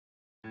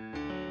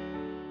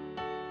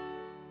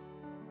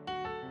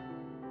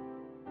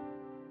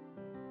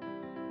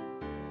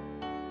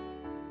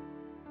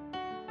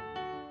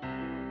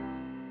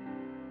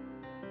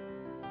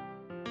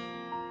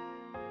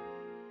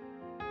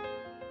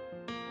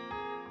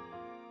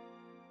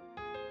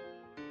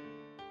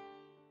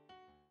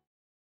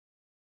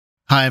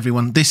Hi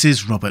everyone, this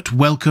is Robert.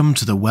 Welcome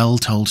to The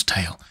Well-Told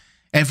Tale.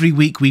 Every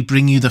week we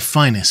bring you the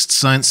finest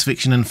science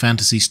fiction and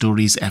fantasy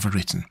stories ever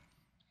written.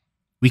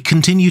 We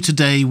continue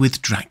today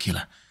with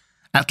Dracula.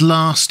 At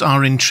last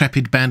our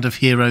intrepid band of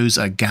heroes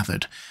are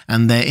gathered,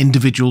 and their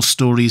individual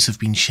stories have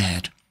been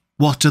shared.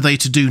 What are they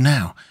to do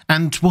now?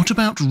 And what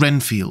about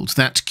Renfield,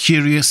 that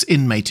curious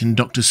inmate in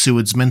Dr.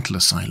 Seward's mental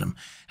asylum?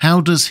 How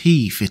does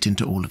he fit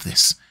into all of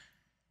this?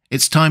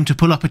 It's time to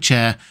pull up a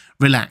chair,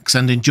 relax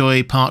and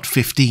enjoy part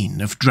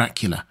 15 of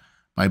Dracula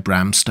by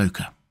Bram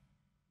Stoker.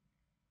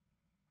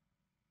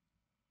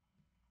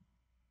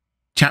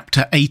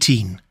 Chapter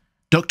 18.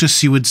 Dr.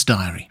 Seward's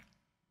Diary.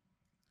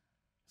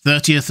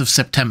 30th of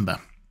September.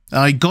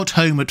 I got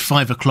home at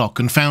 5 o'clock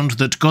and found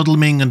that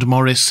Godalming and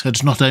Morris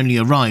had not only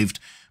arrived,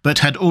 but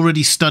had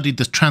already studied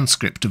the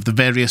transcript of the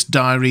various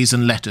diaries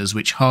and letters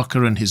which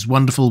Harker and his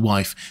wonderful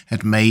wife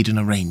had made and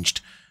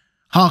arranged.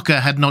 Harker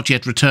had not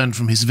yet returned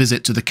from his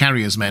visit to the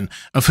carrier's men,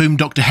 of whom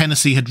Dr.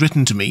 Hennessy had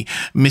written to me.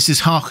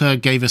 Mrs. Harker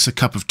gave us a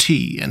cup of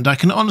tea, and I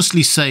can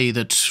honestly say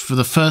that, for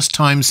the first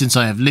time since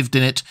I have lived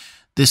in it,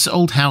 this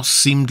old house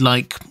seemed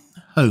like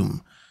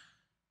home.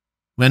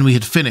 When we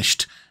had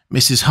finished,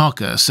 Mrs.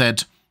 Harker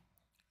said,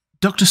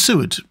 "Dr.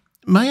 Seward,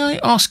 may I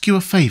ask you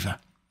a favour?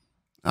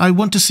 I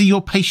want to see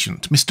your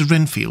patient, Mr.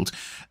 Renfield.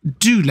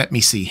 Do let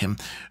me see him.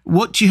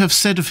 What you have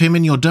said of him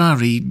in your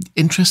diary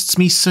interests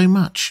me so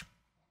much."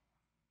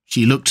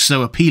 She looked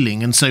so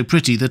appealing and so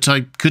pretty that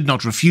I could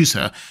not refuse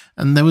her,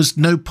 and there was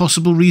no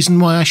possible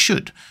reason why I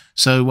should,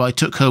 so I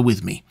took her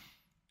with me.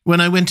 When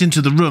I went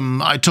into the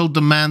room, I told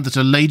the man that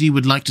a lady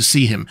would like to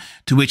see him,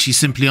 to which he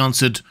simply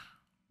answered,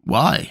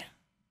 "Why?"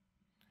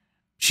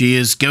 "She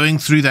is going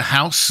through the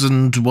house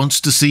and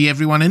wants to see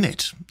everyone in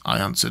it," I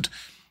answered.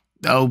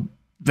 "Oh,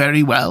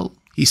 very well,"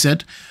 he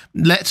said.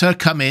 "Let her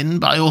come in,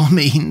 by all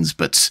means,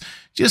 but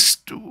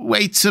just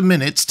wait a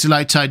minute till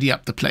I tidy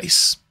up the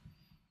place."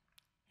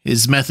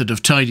 His method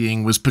of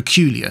tidying was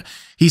peculiar.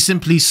 He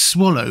simply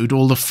swallowed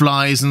all the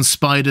flies and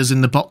spiders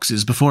in the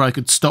boxes before I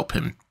could stop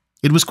him.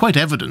 It was quite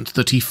evident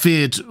that he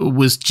feared or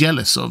was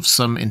jealous of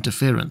some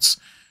interference.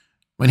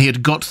 When he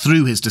had got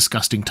through his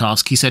disgusting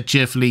task, he said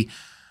cheerfully,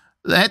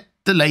 "Let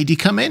the lady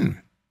come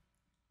in,"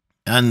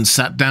 and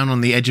sat down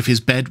on the edge of his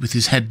bed with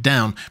his head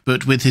down,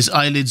 but with his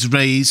eyelids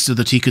raised so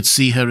that he could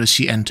see her as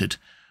she entered.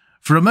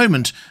 For a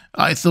moment,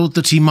 I thought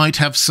that he might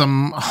have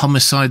some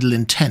homicidal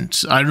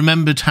intent. I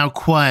remembered how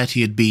quiet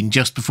he had been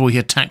just before he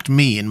attacked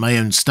me in my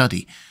own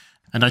study,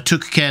 and I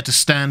took care to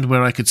stand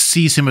where I could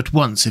seize him at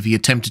once if he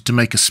attempted to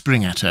make a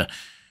spring at her.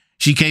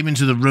 She came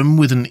into the room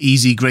with an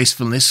easy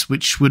gracefulness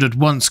which would at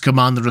once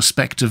command the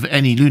respect of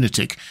any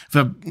lunatic,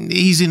 for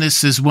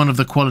easiness is one of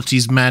the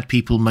qualities mad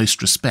people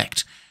most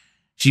respect.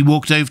 She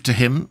walked over to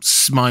him,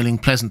 smiling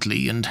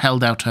pleasantly, and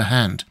held out her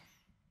hand.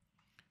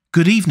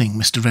 "Good evening,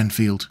 Mr.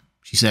 Renfield,"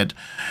 she said.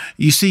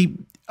 "You see,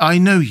 I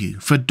know you,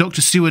 for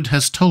Dr. Seward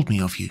has told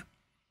me of you."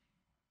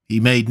 He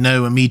made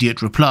no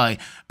immediate reply,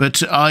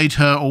 but eyed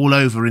her all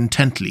over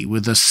intently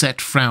with a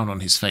set frown on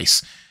his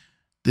face.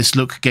 This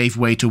look gave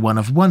way to one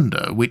of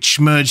wonder,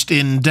 which merged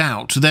in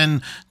doubt.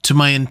 Then, to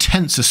my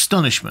intense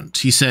astonishment,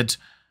 he said,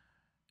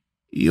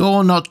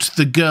 "You're not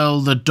the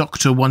girl the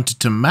doctor wanted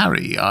to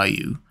marry, are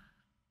you?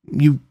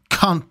 You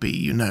can't be,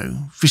 you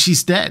know, for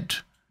she's dead."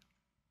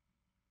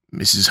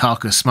 Mrs.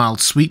 Harker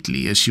smiled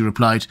sweetly as she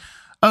replied,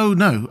 "Oh,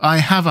 no, I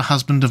have a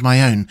husband of my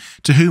own,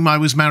 to whom I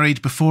was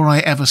married before I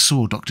ever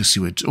saw Dr.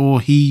 Seward, or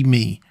he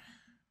me.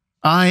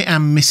 I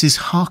am Mrs.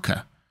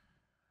 Harker."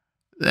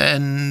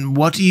 "Then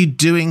what are you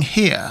doing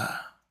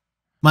here?"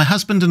 "My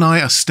husband and I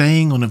are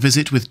staying on a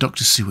visit with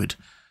Dr. Seward."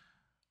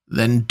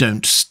 "Then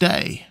don't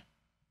stay."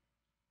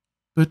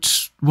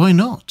 "But why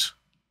not?"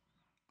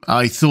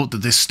 I thought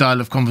that this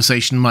style of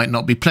conversation might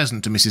not be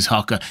pleasant to Mrs.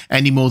 Harker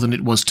any more than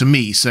it was to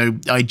me, so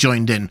I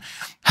joined in.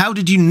 "How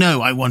did you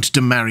know I wanted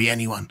to marry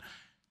anyone?"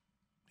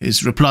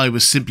 His reply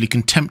was simply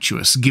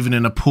contemptuous, given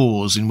in a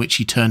pause in which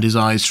he turned his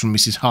eyes from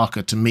Mrs.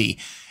 Harker to me,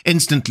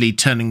 instantly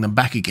turning them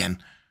back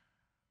again.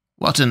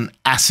 "What an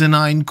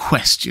asinine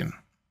question."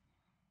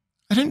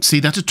 "I don't see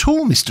that at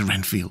all, Mr.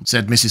 Renfield,"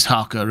 said Mrs.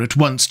 Harker, at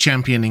once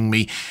championing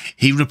me.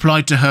 He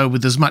replied to her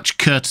with as much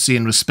courtesy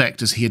and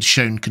respect as he had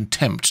shown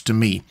contempt to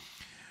me.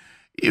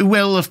 "You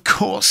will, of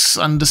course,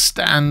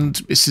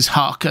 understand, Mrs.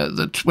 Harker,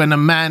 that when a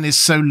man is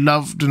so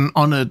loved and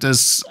honoured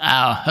as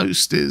our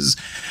host is,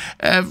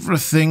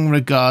 everything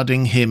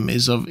regarding him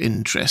is of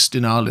interest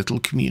in our little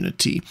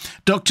community.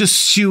 Dr.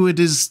 Seward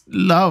is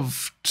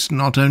loved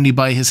not only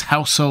by his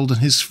household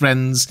and his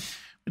friends,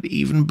 but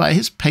even by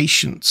his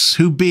patients,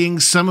 who, being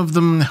some of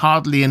them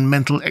hardly in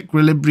mental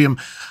equilibrium,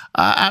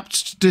 are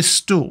apt to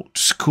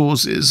distort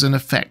causes and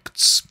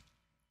effects.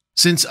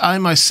 Since I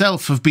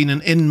myself have been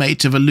an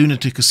inmate of a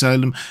lunatic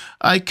asylum,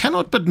 I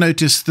cannot but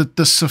notice that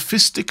the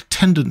sophistic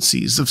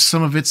tendencies of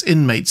some of its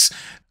inmates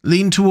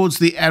lean towards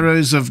the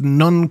errors of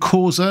non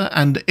causa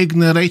and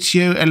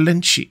ignoratio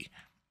elenchi.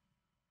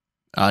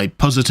 I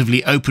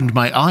positively opened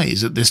my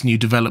eyes at this new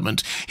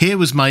development. Here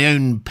was my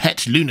own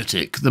pet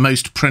lunatic, the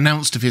most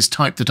pronounced of his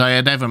type that I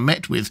had ever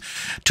met with,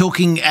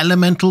 talking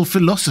elemental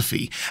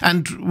philosophy,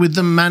 and with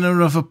the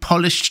manner of a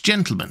polished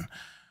gentleman.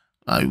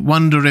 I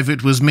wonder if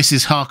it was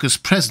Mrs. Harker's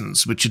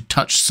presence which had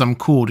touched some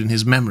chord in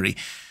his memory.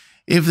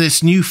 If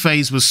this new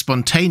phase was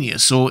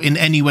spontaneous, or in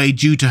any way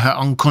due to her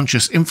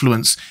unconscious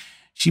influence,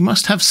 she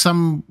must have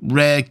some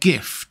rare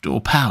gift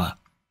or power.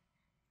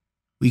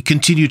 We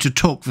continued to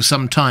talk for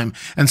some time,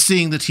 and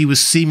seeing that he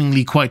was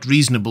seemingly quite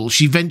reasonable,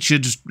 she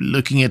ventured,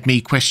 looking at me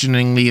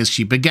questioningly as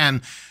she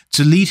began,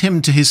 to lead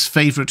him to his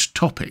favourite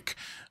topic.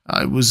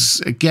 I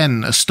was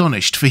again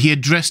astonished, for he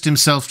addressed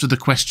himself to the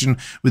question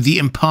with the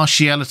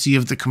impartiality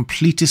of the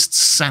completest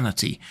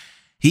sanity.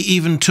 He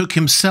even took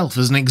himself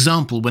as an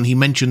example when he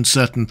mentioned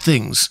certain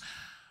things.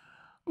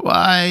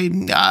 "Why,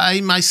 I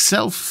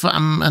myself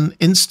am an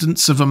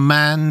instance of a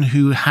man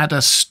who had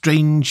a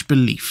strange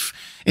belief.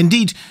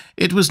 Indeed,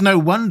 it was no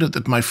wonder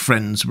that my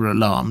friends were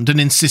alarmed and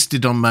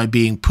insisted on my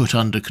being put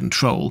under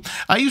control.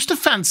 I used to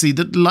fancy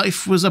that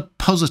life was a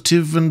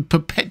positive and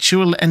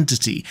perpetual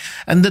entity,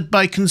 and that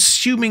by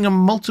consuming a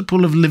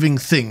multiple of living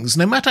things,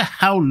 no matter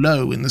how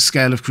low in the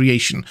scale of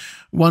creation,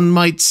 one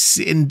might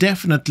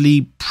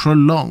indefinitely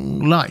prolong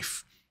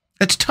life.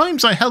 At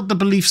times I held the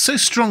belief so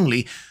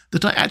strongly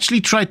that I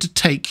actually tried to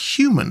take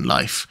human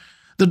life.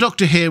 The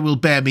doctor here will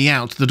bear me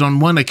out that on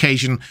one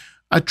occasion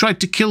I tried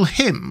to kill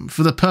him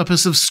for the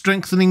purpose of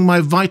strengthening my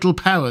vital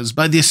powers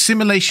by the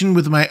assimilation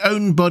with my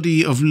own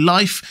body of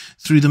life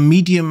through the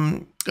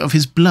medium of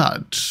his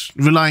blood,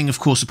 relying, of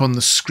course, upon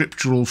the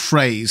scriptural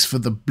phrase, for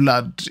the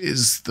blood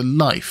is the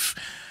life.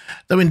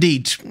 Though,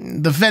 indeed,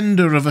 the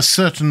vendor of a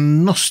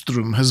certain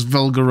nostrum has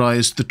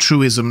vulgarized the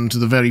truism to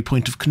the very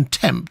point of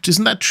contempt.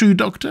 Isn't that true,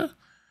 Doctor?"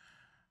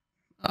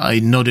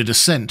 I nodded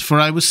assent, for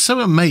I was so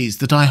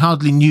amazed that I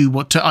hardly knew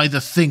what to either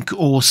think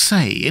or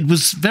say. It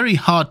was very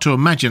hard to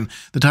imagine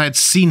that I had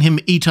seen him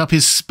eat up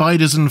his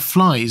spiders and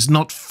flies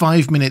not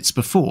 5 minutes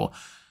before.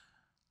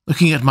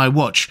 Looking at my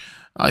watch,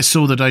 I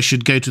saw that I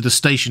should go to the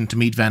station to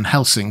meet Van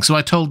Helsing, so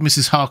I told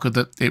Mrs. Harker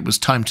that it was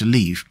time to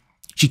leave.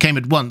 She came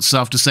at once,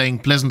 after saying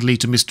pleasantly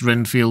to Mr.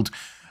 Renfield,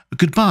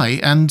 "Goodbye,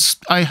 and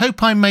I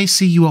hope I may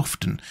see you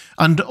often,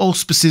 under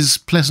auspices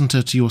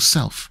pleasanter to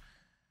yourself."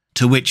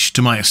 To which,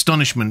 to my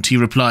astonishment, he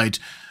replied,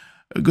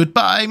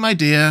 "Goodbye, my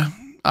dear.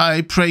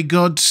 I pray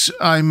God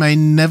I may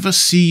never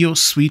see your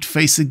sweet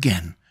face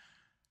again.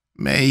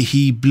 May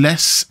he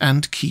bless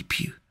and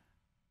keep you."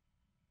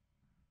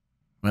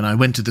 When I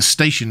went to the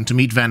station to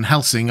meet Van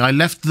Helsing, I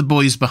left the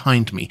boys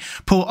behind me.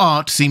 Poor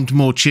Art seemed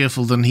more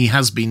cheerful than he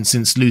has been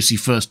since Lucy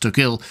first took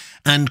ill,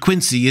 and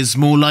Quincy is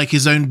more like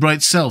his own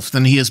bright self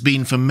than he has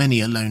been for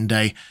many a lone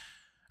day.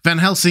 Van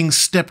Helsing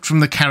stepped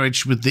from the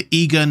carriage with the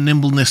eager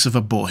nimbleness of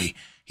a boy.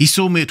 He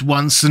saw me at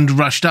once and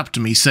rushed up to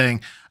me,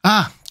 saying,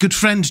 "Ah, good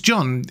friend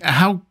John,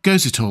 how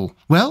goes it all?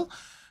 Well?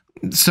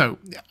 So,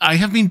 I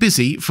have been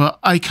busy, for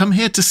I come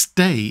here to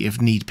stay, if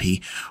need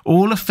be.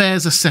 All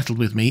affairs are settled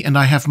with me, and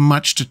I have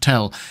much to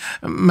tell.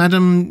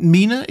 Madam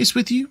Mina is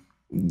with you?"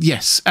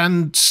 "Yes,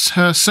 and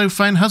her so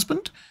fine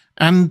husband?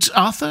 And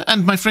Arthur,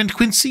 and my friend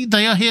Quincy,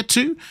 they are here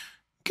too?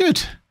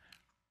 Good."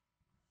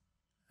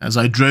 As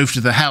I drove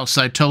to the house,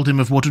 I told him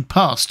of what had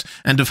passed,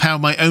 and of how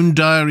my own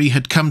diary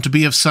had come to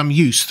be of some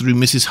use through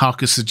Mrs.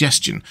 Harker's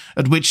suggestion,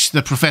 at which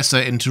the Professor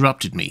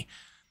interrupted me.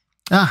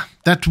 "Ah,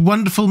 that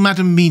wonderful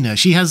Madam Mina,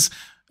 she has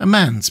a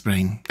man's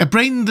brain, a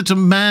brain that a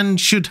man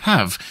should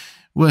have,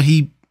 were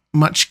he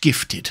much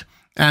gifted,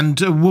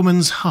 and a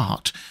woman's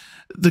heart.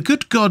 The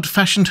good God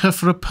fashioned her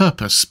for a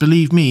purpose,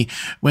 believe me,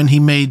 when he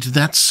made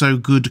that so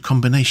good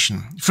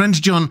combination.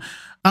 Friend John,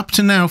 up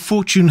to now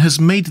fortune has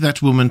made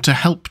that woman to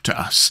help to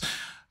us.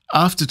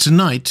 After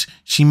tonight,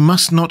 she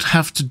must not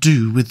have to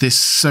do with this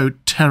so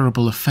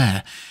terrible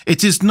affair.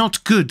 It is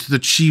not good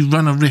that she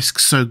run a risk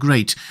so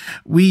great.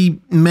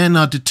 We men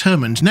are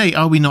determined, nay,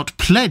 are we not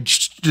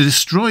pledged to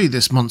destroy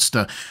this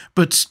monster?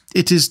 But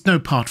it is no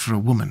part for a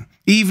woman.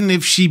 Even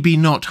if she be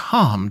not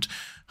harmed,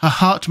 her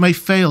heart may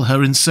fail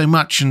her in so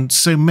much and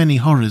so many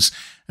horrors,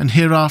 and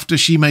hereafter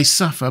she may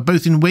suffer,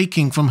 both in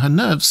waking from her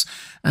nerves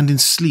and in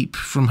sleep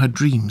from her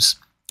dreams.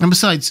 And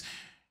besides,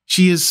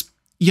 she is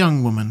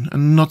young woman,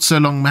 and not so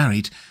long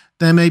married.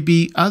 There may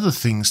be other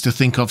things to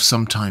think of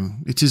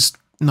sometime. It is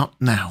not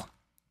now.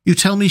 You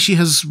tell me she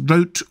has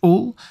wrote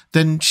all?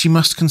 Then she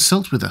must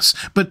consult with us.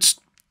 But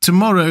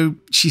tomorrow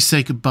she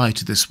say goodbye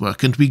to this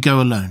work, and we go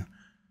alone."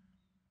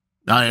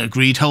 I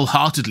agreed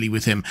wholeheartedly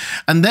with him,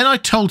 and then I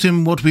told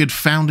him what we had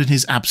found in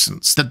his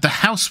absence, that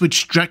the house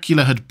which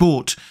Dracula had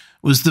bought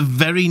was the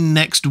very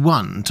next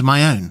one to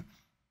my own.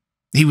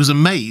 He was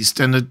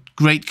amazed, and a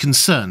great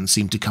concern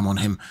seemed to come on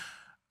him.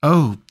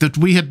 "Oh, that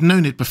we had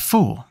known it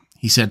before,"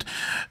 he said,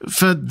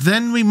 "for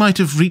then we might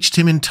have reached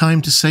him in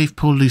time to save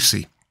poor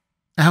Lucy.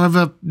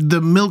 However, the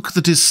milk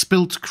that is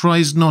spilt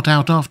cries not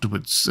out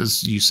afterwards,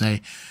 as you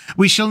say.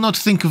 We shall not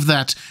think of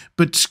that,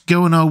 but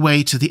go on our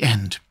way to the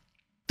end."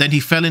 Then he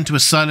fell into a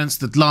silence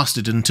that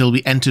lasted until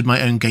we entered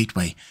my own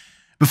gateway.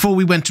 Before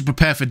we went to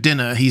prepare for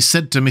dinner, he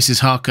said to Mrs.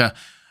 Harker,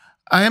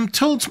 I am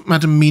told,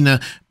 Madam Mina,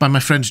 by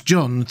my friend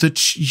John,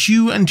 that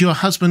you and your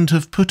husband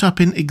have put up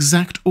in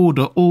exact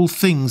order all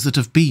things that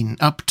have been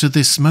up to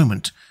this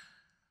moment.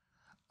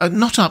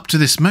 Not up to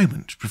this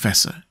moment,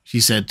 Professor,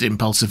 she said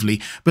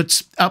impulsively,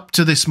 but up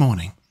to this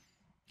morning.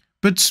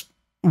 But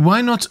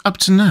why not up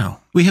to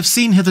now? We have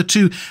seen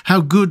hitherto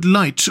how good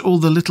light all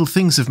the little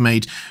things have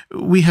made.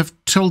 We have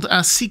told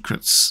our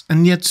secrets,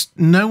 and yet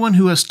no one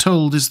who has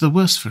told is the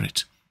worse for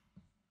it.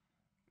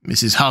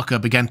 Mrs. Harker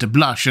began to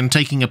blush, and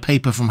taking a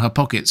paper from her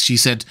pockets, she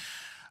said,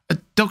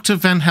 Dr.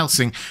 Van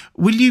Helsing,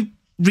 will you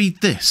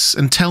read this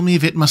and tell me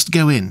if it must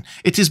go in?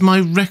 It is my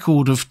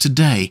record of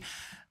today.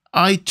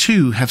 I,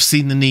 too, have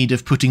seen the need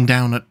of putting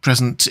down at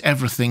present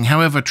everything,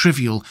 however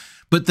trivial,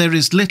 but there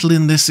is little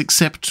in this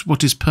except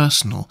what is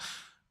personal.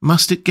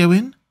 Must it go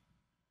in?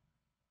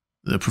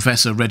 The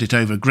Professor read it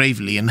over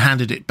gravely and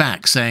handed it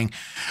back, saying,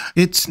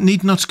 It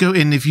need not go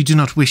in if you do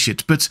not wish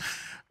it, but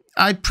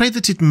I pray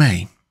that it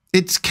may.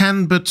 It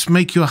can but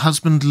make your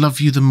husband love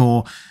you the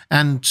more,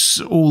 and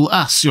all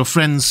us, your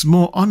friends,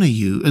 more honour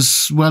you,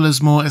 as well as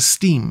more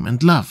esteem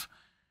and love.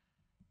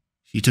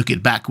 She took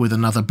it back with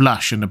another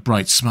blush and a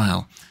bright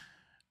smile.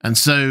 And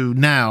so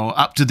now,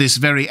 up to this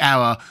very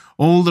hour,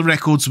 all the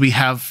records we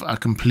have are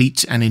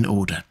complete and in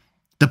order.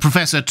 The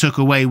Professor took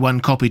away one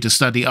copy to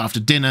study after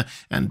dinner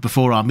and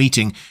before our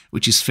meeting,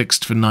 which is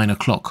fixed for 9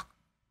 o'clock.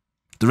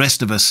 The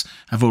rest of us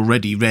have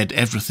already read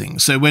everything,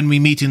 so when we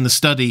meet in the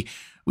study,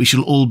 we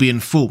shall all be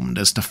informed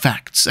as to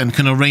facts and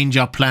can arrange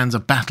our plans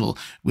of battle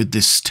with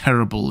this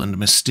terrible and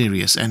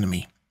mysterious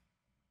enemy.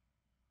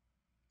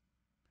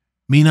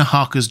 Mina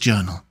Harker's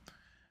Journal,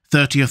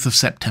 30th of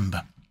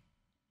September.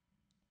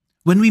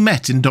 When we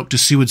met in Dr.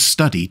 Seward's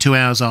study 2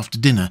 hours after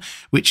dinner,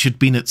 which had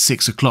been at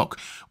 6 o'clock,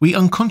 we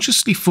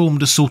unconsciously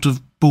formed a sort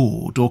of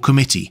board or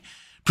committee.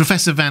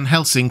 Professor Van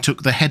Helsing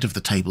took the head of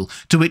the table,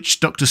 to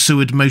which Dr.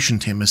 Seward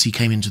motioned him as he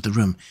came into the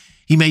room.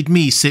 He made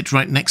me sit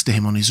right next to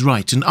him on his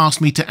right, and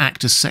asked me to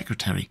act as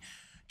secretary.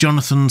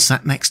 Jonathan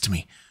sat next to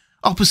me.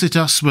 Opposite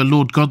us were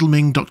Lord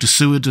Godalming, Dr.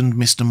 Seward, and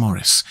Mr.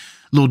 Morris,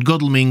 Lord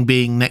Godalming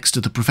being next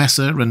to the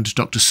Professor and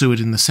Dr. Seward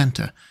in the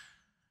centre.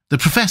 The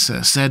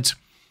Professor said,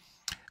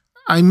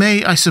 I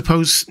may, I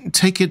suppose,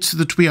 take it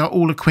that we are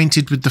all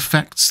acquainted with the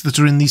facts that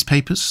are in these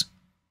papers?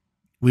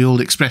 We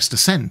all expressed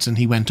assent, and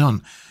he went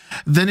on.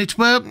 Then it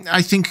were,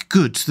 I think,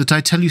 good that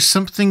I tell you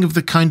something of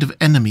the kind of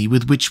enemy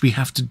with which we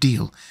have to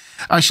deal.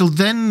 I shall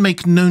then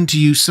make known to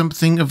you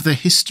something of the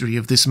history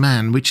of this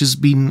man, which has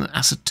been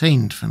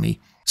ascertained for me.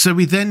 So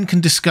we then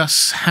can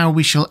discuss how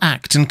we shall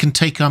act, and can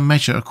take our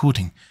measure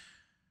according.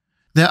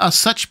 There are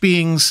such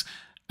beings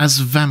as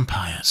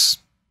vampires.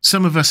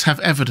 Some of us have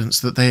evidence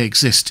that they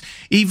exist.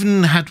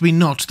 Even had we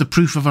not the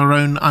proof of our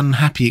own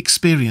unhappy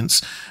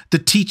experience, the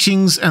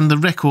teachings and the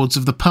records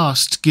of the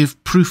past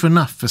give proof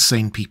enough for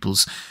sane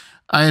peoples.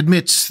 I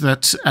admit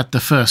that at the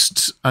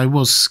first I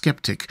was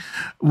sceptic.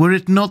 Were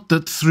it not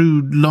that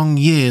through long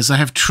years I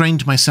have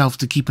trained myself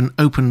to keep an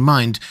open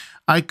mind,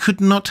 I could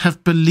not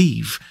have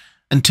believed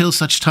until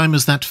such time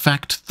as that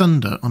fact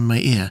thunder on my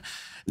ear.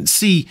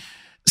 See,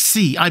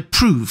 I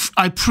prove.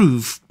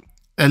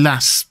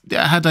 Alas,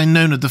 had I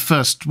known at the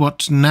first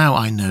what now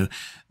I know,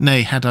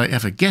 nay, had I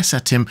ever guessed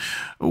at him,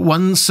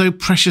 one so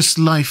precious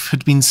life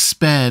had been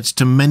spared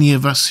to many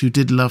of us who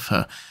did love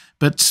her.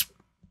 But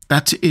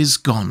that is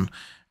gone,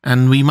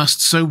 and we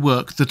must so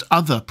work that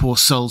other poor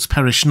souls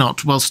perish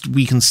not, whilst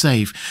we can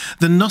save.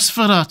 The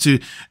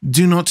Nosferatu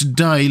do not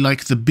die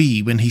like the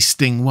bee when he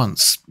sting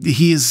once.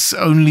 He is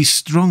only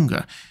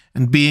stronger,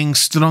 and being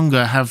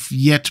stronger have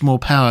yet more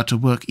power to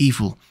work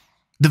evil.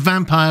 The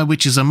vampire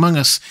which is among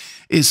us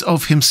is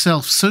of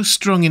himself so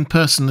strong in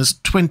person as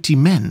 20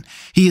 men.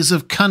 He is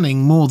of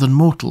cunning more than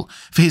mortal,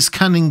 for his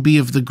cunning be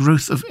of the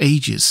growth of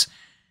ages.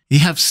 He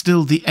have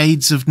still the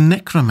aids of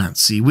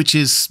necromancy, which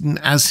is,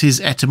 as his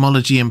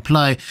etymology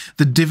imply,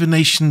 the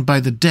divination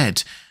by the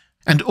dead,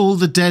 and all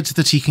the dead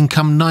that he can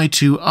come nigh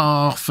to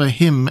are for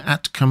him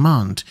at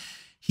command.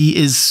 He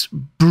is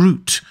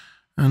brute,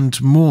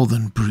 and more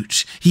than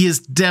brute. He is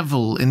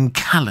devil in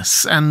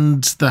callous,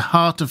 and the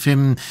heart of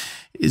him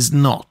is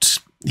not.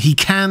 He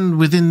can,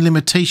 within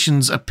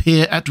limitations,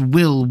 appear at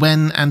will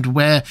when and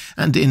where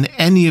and in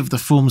any of the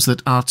forms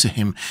that are to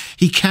him.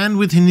 He can,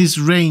 within his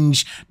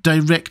range,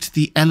 direct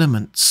the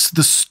elements,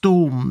 the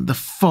storm, the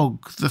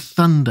fog, the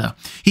thunder.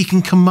 He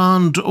can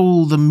command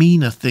all the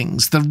meaner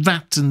things, the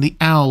rat and the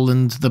owl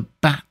and the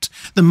bat,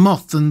 the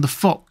moth and the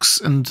fox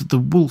and the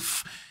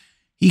wolf.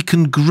 He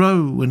can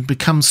grow and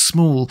become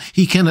small.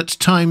 He can at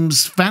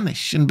times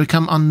vanish and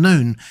become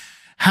unknown.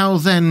 How,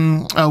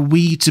 then, are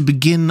we to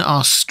begin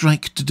our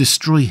strike to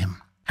destroy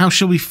him? How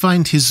shall we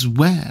find his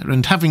where,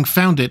 and having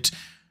found it,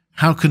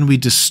 how can we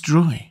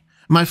destroy?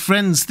 My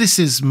friends, this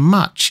is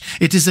much.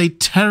 It is a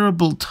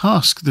terrible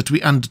task that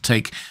we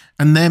undertake,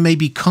 and there may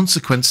be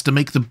consequence to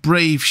make the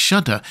brave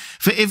shudder,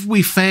 for if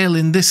we fail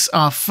in this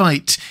our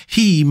fight,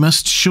 he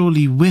must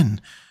surely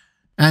win.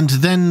 And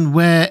then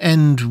where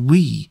end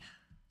we?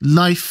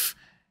 Life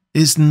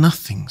is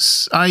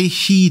nothings. I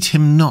heed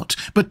him not,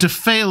 but to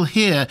fail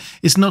here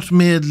is not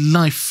mere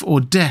life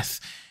or death.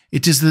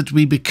 It is that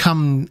we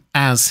become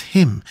as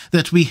him,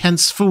 that we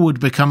henceforward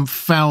become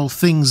foul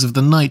things of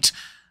the night,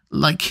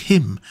 like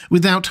him,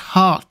 without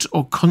heart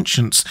or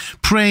conscience,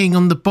 preying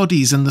on the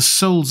bodies and the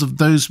souls of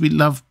those we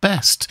love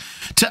best.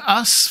 To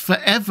us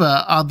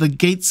forever are the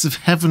gates of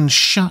heaven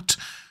shut,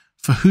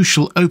 for who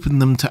shall open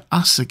them to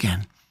us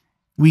again?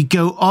 We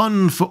go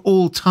on for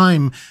all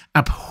time,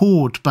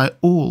 abhorred by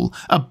all,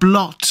 a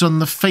blot on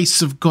the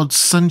face of God's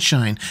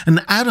sunshine,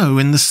 an arrow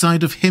in the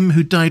side of him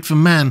who died for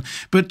man,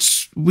 but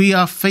we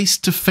are face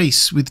to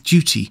face with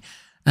duty,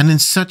 and in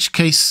such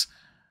case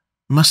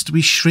must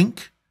we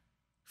shrink?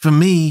 For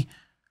me,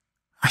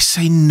 I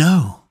say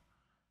no.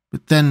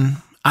 But then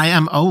I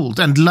am old,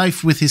 and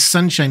life with his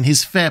sunshine,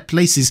 his fair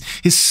places,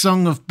 his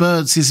song of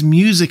birds, his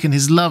music and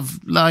his love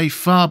lie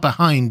far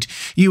behind.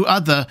 You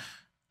other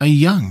are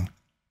young.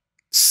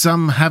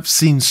 Some have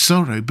seen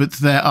sorrow, but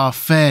there are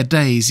fair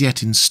days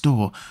yet in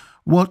store.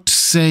 What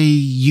say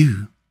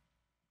you?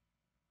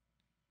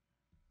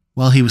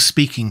 While he was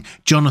speaking,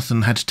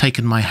 Jonathan had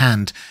taken my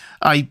hand.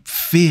 I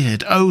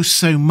feared, oh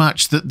so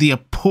much, that the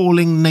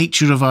appalling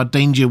nature of our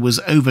danger was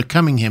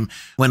overcoming him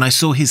when I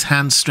saw his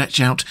hand stretch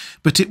out,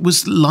 but it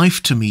was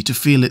life to me to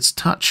feel its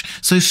touch,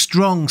 so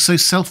strong, so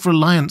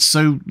self-reliant,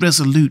 so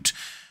resolute.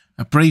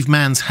 A brave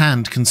man's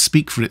hand can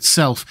speak for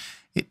itself.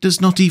 It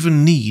does not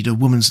even need a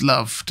woman's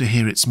love to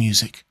hear its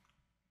music.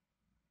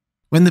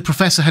 When the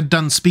professor had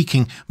done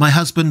speaking, my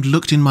husband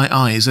looked in my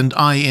eyes and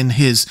I in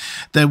his.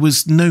 There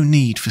was no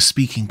need for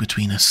speaking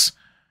between us.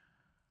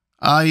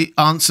 I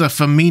answer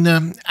for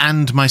Mina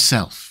and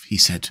myself, he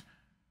said.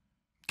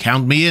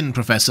 Count me in,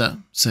 Professor,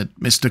 said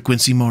Mr.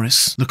 Quincy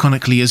Morris,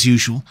 laconically as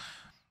usual.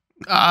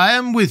 I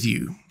am with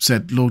you,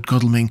 said Lord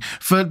Godalming,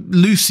 for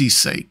Lucy's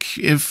sake,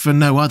 if for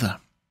no other.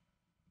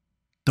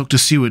 Dr.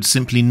 Seward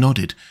simply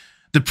nodded.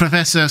 The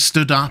professor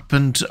stood up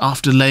and,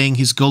 after laying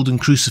his golden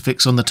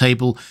crucifix on the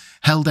table,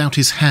 held out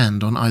his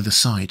hand on either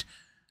side.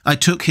 I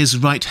took his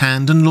right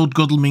hand and Lord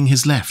Godalming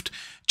his left.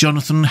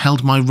 Jonathan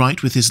held my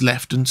right with his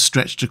left and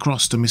stretched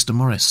across to Mr.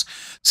 Morris.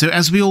 So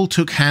as we all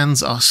took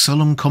hands, our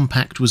solemn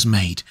compact was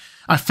made.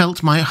 I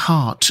felt my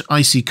heart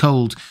icy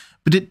cold,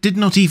 but it did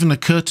not even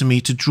occur to me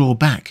to draw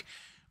back.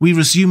 We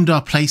resumed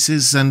our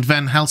places, and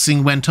Van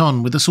Helsing went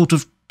on with a sort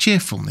of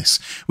cheerfulness,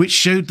 which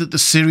showed that the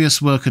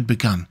serious work had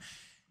begun.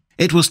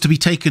 It was to be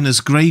taken as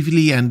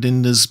gravely and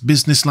in as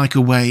businesslike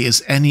a way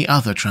as any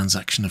other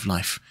transaction of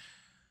life.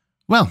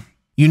 Well,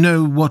 you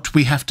know what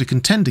we have to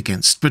contend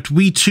against, but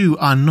we too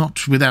are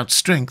not without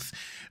strength.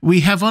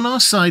 We have on our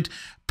side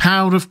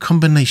power of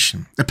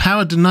combination, a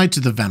power denied to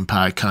the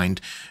vampire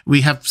kind.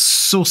 We have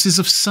sources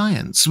of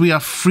science. We are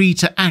free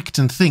to act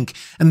and think,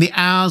 and the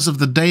hours of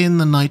the day and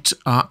the night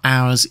are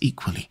ours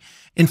equally.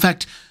 In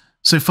fact,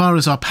 so far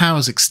as our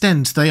powers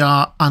extend, they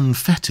are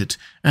unfettered,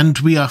 and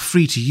we are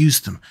free to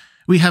use them.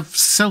 We have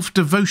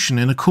self-devotion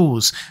in a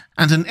cause,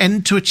 and an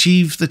end to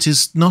achieve that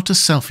is not a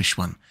selfish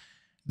one.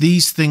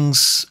 These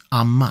things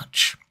are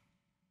much.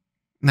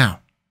 Now,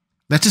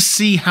 let us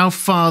see how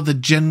far the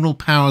general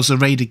powers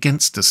arrayed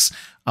against us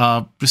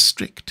are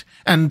restrict,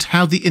 and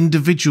how the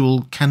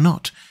individual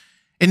cannot.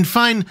 In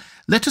fine,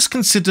 let us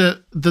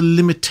consider the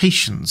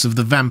limitations of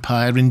the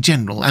vampire in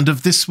general, and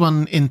of this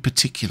one in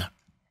particular.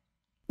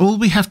 All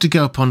we have to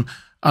go upon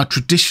are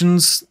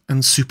traditions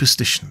and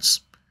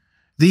superstitions.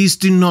 These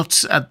do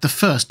not at the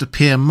first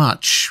appear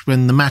much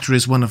when the matter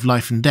is one of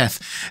life and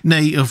death,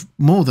 nay, of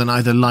more than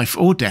either life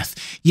or death.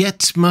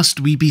 Yet must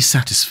we be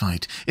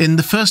satisfied. In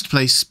the first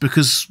place,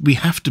 because we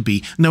have to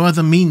be, no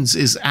other means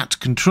is at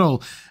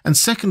control, and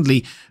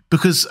secondly,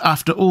 because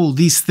after all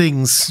these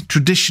things,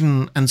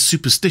 tradition and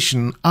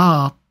superstition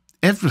are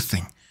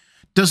everything.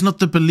 Does not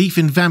the belief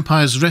in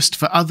vampires rest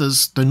for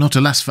others, though not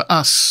alas for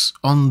us,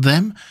 on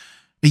them?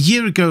 A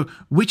year ago,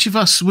 which of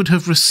us would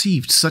have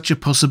received such a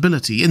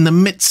possibility in the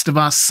midst of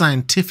our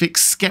scientific,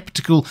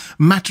 sceptical,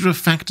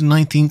 matter-of-fact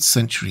 19th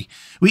century?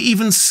 We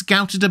even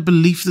scouted a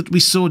belief that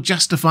we saw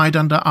justified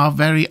under our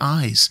very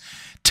eyes.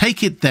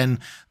 Take it, then,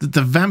 that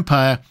the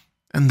vampire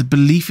and the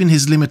belief in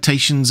his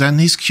limitations and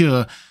his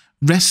cure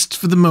rest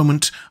for the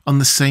moment on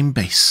the same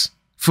base.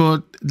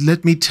 For,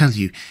 let me tell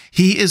you,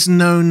 he is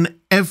known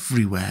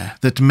everywhere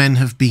that men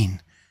have been.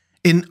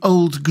 In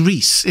old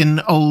Greece,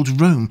 in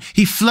old Rome,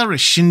 he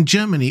flourished in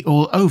Germany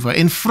all over,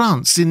 in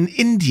France, in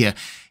India,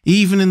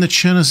 even in the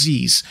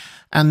Chernozes,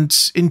 and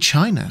in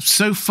China.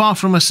 So far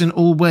from us in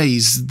all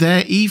ways,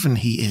 there even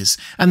he is,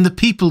 and the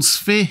peoples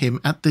fear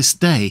him at this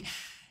day.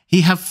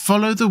 He have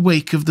followed the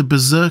wake of the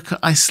berserker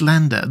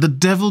Icelander, the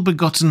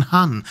devil-begotten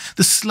Hun,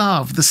 the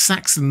Slav, the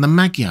Saxon, the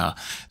Magyar.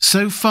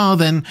 So far,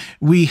 then,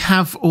 we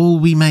have all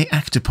we may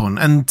act upon,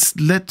 and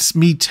let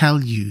me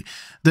tell you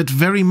that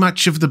very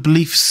much of the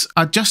beliefs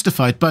are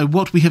justified by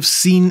what we have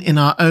seen in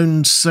our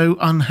own so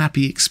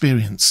unhappy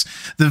experience.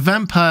 The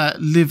vampire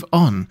live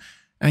on,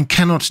 and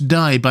cannot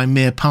die by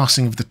mere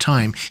passing of the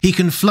time. He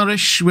can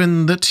flourish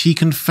when that he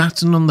can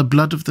fatten on the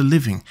blood of the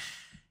living.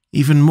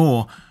 Even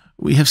more,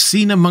 we have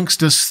seen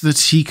amongst us that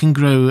he can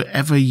grow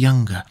ever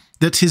younger,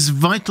 that his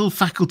vital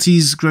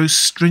faculties grow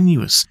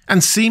strenuous,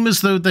 and seem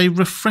as though they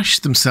refresh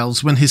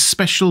themselves when his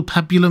special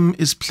pabulum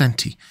is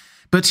plenty.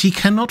 But he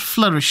cannot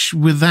flourish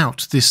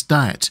without this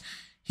diet.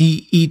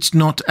 He eat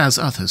not as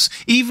others.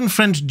 Even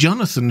friend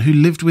Jonathan, who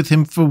lived with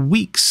him for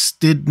weeks,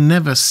 did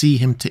never see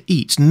him to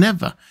eat,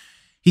 never.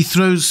 He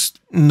throws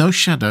no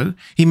shadow,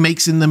 he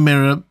makes in the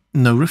mirror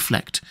no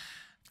reflect.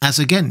 As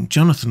again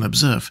Jonathan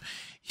observe,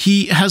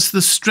 he has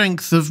the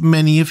strength of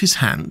many of his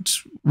hand.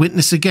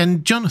 Witness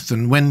again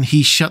Jonathan, when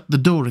he shut the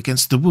door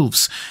against the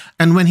wolves,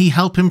 and when he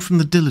help him from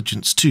the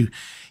diligence too.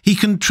 He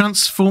can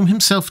transform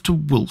himself to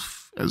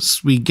wolf,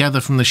 as we gather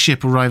from the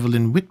ship arrival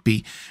in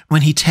Whitby.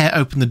 When he tear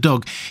open the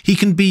dog, he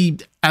can be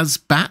as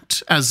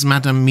bat, as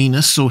Madame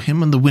Mina saw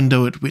him on the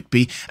window at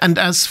Whitby, and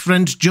as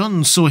friend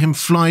John saw him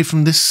fly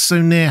from this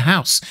so near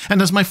house,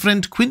 and as my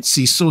friend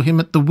Quincy saw him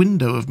at the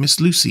window of Miss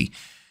Lucy.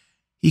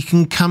 He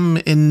can come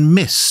in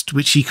mist,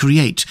 which he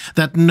create.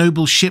 That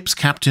noble ship's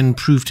captain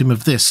proved him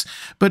of this.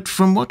 But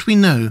from what we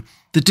know,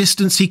 the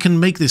distance he can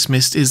make this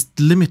mist is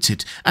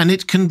limited, and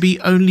it can be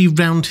only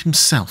round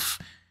himself.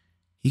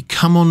 He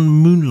come on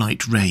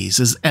moonlight rays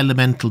as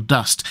elemental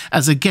dust,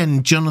 as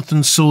again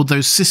Jonathan saw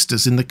those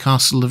sisters in the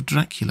castle of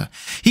Dracula.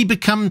 He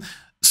become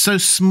so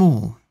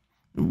small.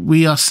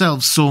 We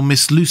ourselves saw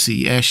Miss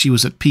Lucy, ere she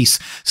was at peace,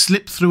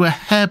 slip through a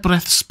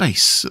hairbreadth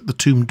space at the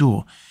tomb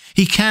door.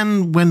 He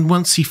can, when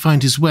once he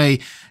find his way,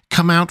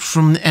 come out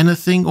from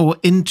anything or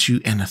into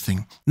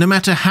anything, no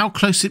matter how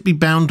close it be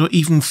bound or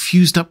even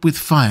fused up with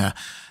fire.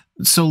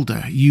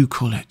 Solder, you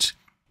call it.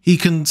 He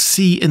can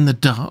see in the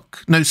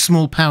dark, no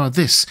small power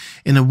this,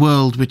 in a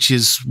world which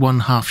is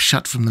one half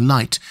shut from the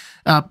light.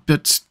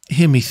 But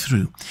hear me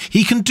through.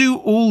 He can do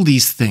all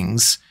these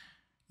things,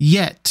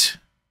 yet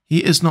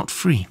he is not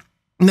free.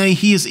 Nay,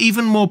 he is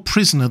even more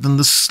prisoner than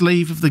the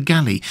slave of the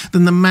galley,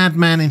 than the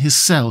madman in his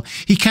cell.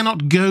 He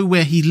cannot go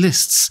where he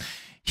lists.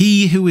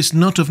 He who is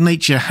not of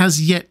nature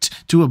has yet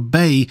to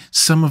obey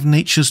some of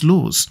nature's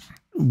laws.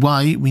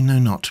 Why, we know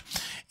not.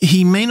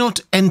 He may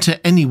not enter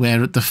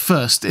anywhere at the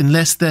first,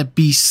 unless there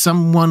be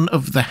some one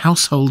of the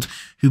household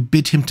who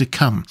bid him to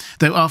come,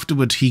 though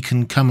afterward he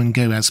can come and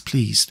go as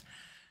pleased.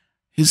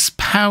 His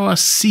power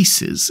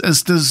ceases,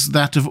 as does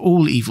that of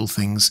all evil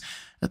things,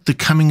 at the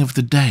coming of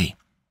the day.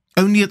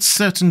 Only at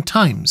certain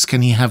times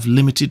can he have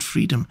limited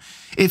freedom.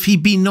 If he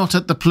be not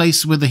at the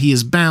place whither he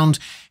is bound,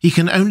 he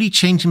can only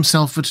change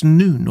himself at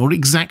noon or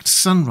exact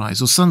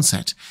sunrise or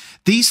sunset.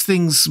 These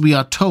things we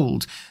are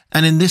told,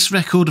 and in this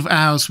record of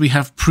ours we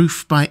have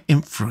proof by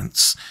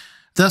inference.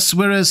 Thus,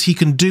 whereas he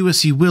can do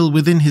as he will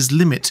within his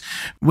limit,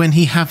 when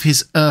he have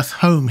his earth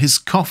home, his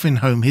coffin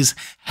home, his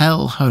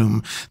hell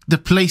home, the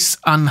place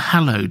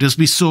unhallowed, as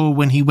we saw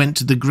when he went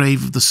to the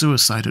grave of the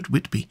suicide at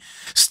Whitby,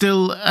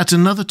 still at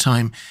another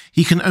time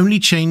he can only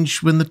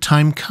change when the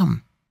time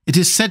come. It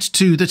is said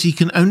too that he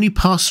can only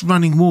pass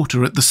running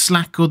water at the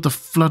slack or the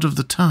flood of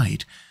the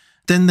tide.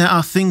 Then there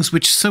are things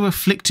which so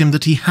afflict him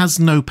that he has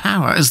no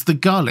power, as the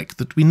garlic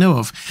that we know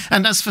of.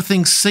 And as for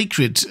things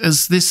sacred,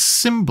 as this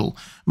symbol,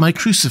 my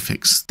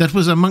crucifix, that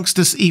was amongst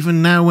us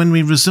even now when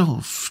we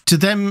resolve, to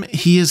them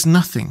he is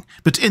nothing,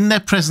 but in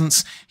their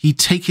presence he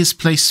take his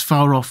place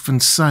far off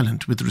and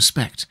silent with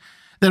respect.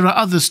 There are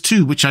others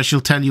too which I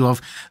shall tell you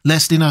of,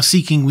 lest in our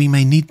seeking we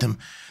may need them.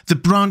 The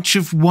branch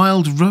of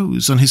wild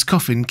rose on his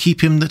coffin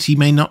keep him that he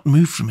may not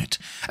move from it.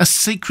 A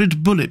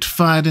sacred bullet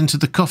fired into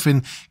the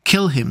coffin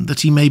kill him that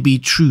he may be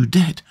true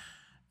dead.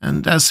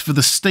 And as for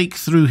the stake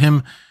through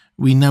him,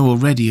 we know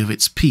already of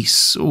its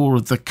peace, or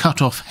of the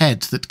cut-off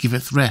head that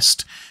giveth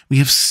rest. We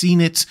have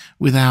seen it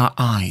with our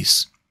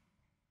eyes.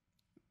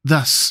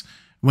 Thus,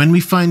 when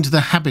we find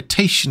the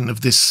habitation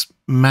of this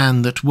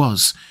man that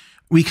was,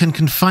 we can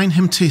confine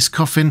him to his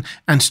coffin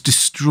and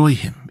destroy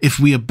him, if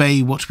we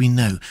obey what we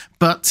know.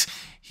 But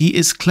he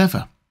is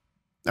clever.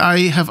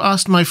 I have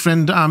asked my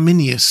friend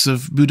Arminius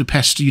of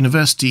Budapest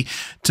University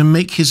to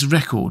make his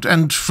record,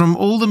 and from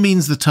all the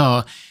means that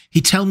are,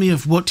 he tell me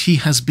of what he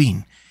has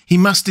been. He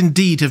must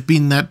indeed have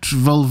been that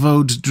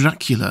Woodward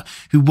Dracula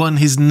who won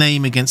his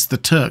name against the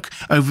Turk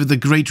over the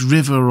great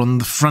river on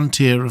the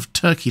frontier of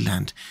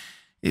Turkeyland.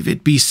 If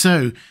it be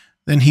so,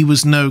 then he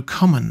was no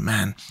common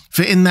man,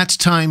 for in that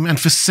time and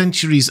for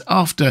centuries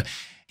after,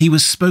 he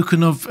was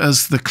spoken of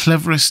as the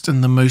cleverest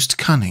and the most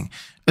cunning,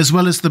 as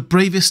well as the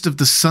bravest of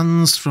the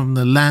sons from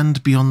the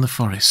land beyond the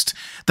forest.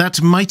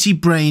 That mighty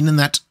brain and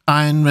that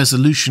iron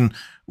resolution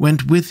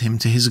went with him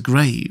to his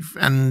grave,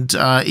 and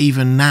are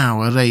even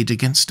now arrayed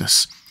against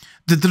us.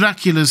 The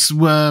Draculas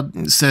were,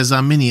 says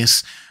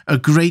Arminius, a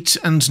great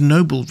and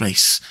noble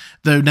race,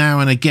 though now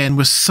and again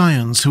were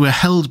scions who were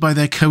held by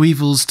their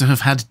coevals to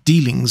have had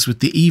dealings with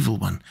the evil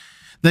one.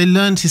 They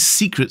learned his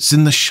secrets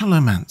in the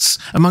Scholomance,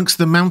 amongst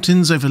the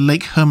mountains over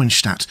Lake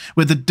Hermannstadt,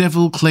 where the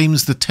devil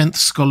claims the 10th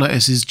scholar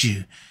as his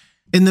due.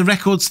 In the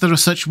records there are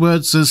such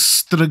words as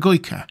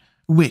Stragoika,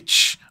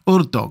 witch,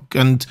 Urdog,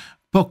 and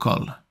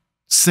Pokol,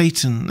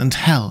 Satan and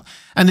hell,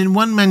 and in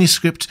one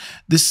manuscript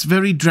this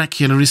very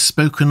Dracula is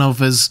spoken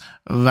of as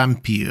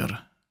vampire,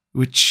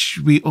 which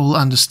we all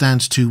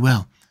understand too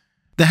well.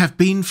 There have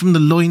been from the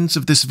loins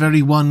of this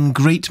very one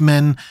great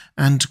men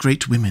and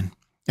great women,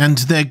 and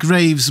their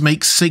graves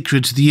make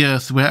sacred the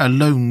earth where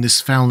alone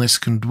this foulness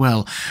can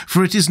dwell,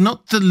 for it is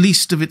not the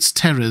least of its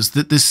terrors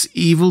that this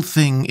evil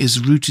thing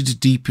is rooted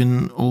deep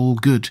in all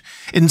good.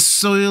 In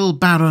soil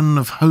barren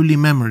of holy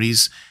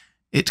memories,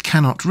 it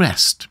cannot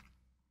rest.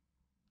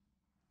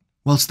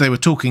 Whilst they were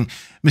talking,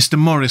 Mr.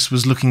 Morris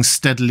was looking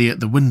steadily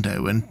at the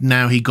window, and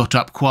now he got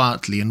up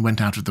quietly and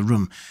went out of the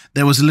room.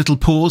 There was a little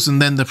pause,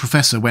 and then the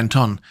Professor went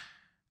on.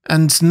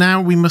 And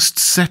now we must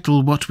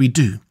settle what we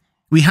do.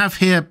 We have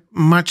here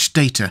much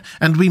data,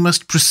 and we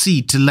must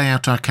proceed to lay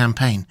out our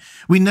campaign.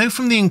 We know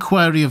from the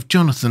inquiry of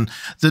Jonathan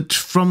that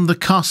from the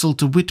castle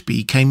to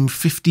Whitby came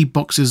 50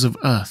 boxes of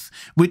earth,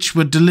 which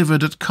were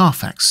delivered at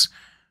Carfax.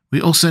 We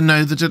also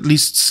know that at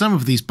least some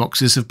of these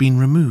boxes have been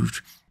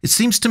removed. It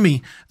seems to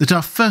me that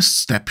our first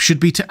step should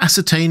be to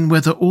ascertain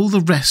whether all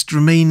the rest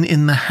remain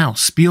in the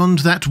house beyond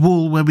that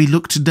wall where we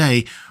look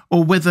today,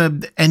 or whether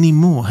any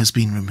more has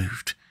been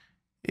removed.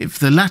 If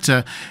the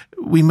latter,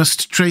 we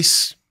must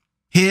trace...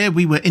 Here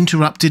we were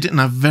interrupted in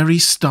a very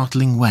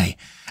startling way.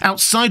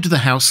 Outside the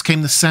house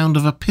came the sound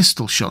of a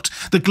pistol shot.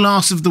 The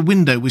glass of the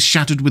window was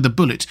shattered with a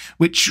bullet,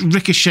 which,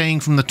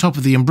 ricocheting from the top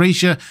of the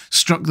embrasure,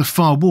 struck the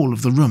far wall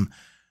of the room.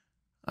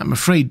 I'm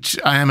afraid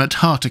I am at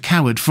heart a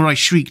coward, for I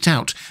shrieked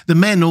out. The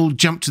men all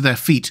jumped to their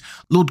feet.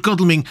 Lord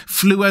Godalming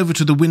flew over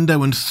to the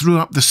window and threw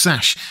up the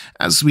sash.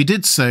 As we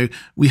did so,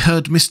 we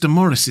heard Mr.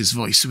 Morris's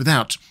voice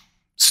without.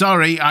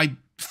 "Sorry, I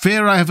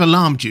fear I have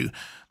alarmed you.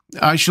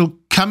 I shall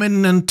come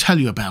in and tell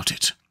you about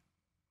it."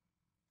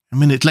 A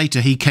minute later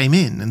he came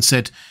in and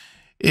said,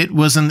 "It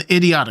was an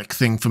idiotic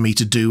thing for me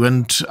to do,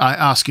 and I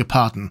ask your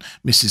pardon,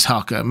 Mrs.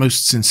 Harker,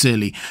 most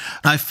sincerely.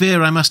 I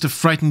fear I must have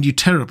frightened you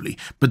terribly,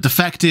 but the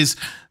fact is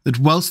that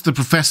whilst the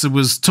Professor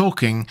was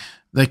talking,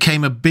 there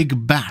came a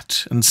big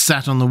bat and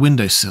sat on the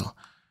window-sill.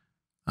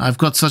 I've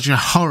got such a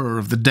horror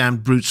of the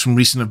damned brutes from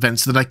recent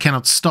events that I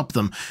cannot stop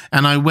them,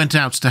 and I went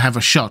out to have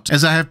a shot,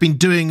 as I have been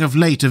doing of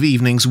late of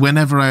evenings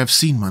whenever I have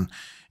seen one.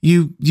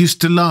 You used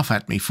to laugh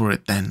at me for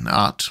it then,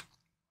 Art."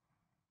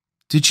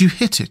 "Did you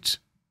hit it?"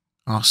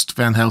 asked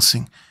Van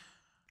Helsing.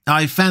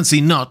 "I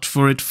fancy not,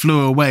 for it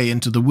flew away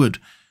into the wood."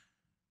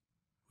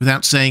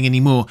 Without saying any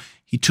more,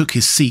 he took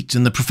his seat,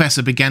 and the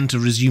Professor began to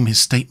resume his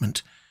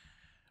statement.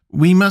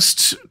 "We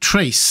must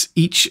trace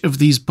each of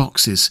these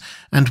boxes,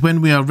 and when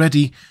we are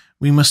ready,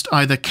 we must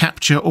either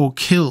capture or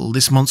kill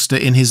this monster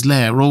in his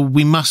lair, or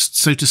we must,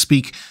 so to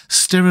speak,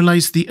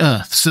 sterilize the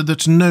earth so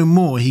that no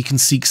more he can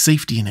seek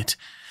safety in it.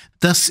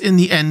 Thus, in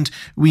the end,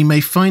 we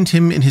may find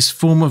him in his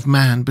form of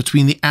man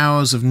between the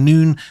hours of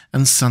noon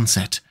and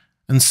sunset,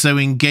 and so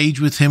engage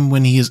with him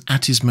when he is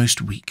at his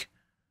most weak.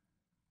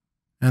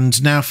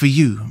 And now for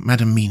you,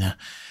 Madam Mina.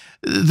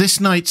 This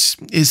night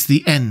is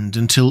the end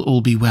until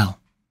all be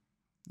well.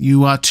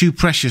 You are too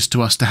precious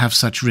to us to have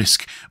such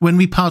risk. When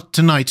we part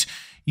tonight,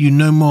 you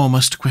no more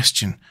must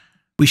question.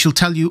 We shall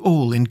tell you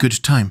all in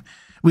good time.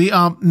 We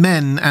are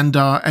men and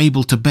are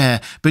able to bear,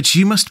 but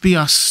you must be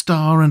our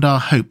star and our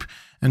hope,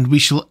 and we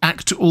shall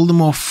act all the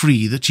more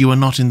free that you are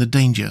not in the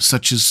danger,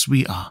 such as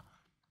we are."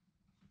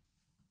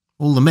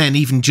 All the men,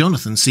 even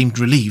Jonathan, seemed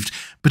relieved,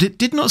 but it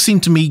did not seem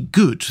to me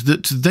good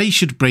that they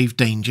should brave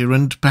danger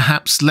and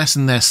perhaps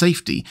lessen their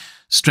safety,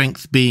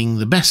 strength being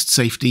the best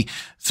safety,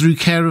 through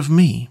care of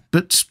me.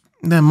 But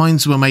their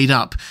minds were made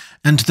up,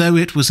 and though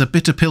it was a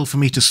bitter pill for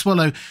me to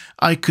swallow,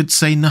 I could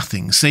say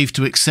nothing save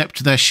to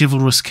accept their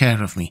chivalrous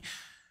care of me.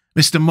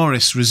 Mr.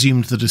 Morris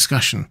resumed the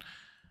discussion.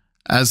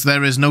 "As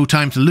there is no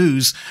time to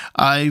lose,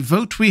 I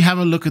vote we have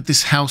a look at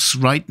this house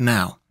right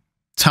now.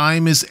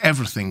 Time is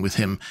everything with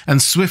him,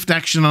 and swift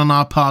action on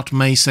our part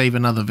may save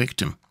another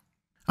victim.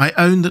 I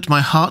own that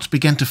my heart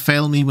began to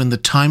fail me when the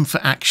time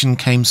for action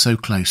came so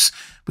close,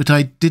 but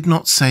I did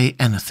not say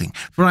anything,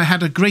 for I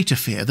had a greater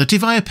fear that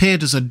if I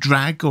appeared as a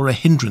drag or a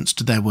hindrance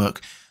to their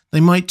work, they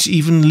might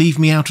even leave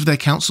me out of their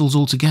counsels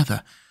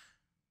altogether.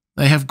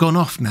 They have gone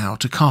off now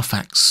to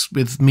Carfax,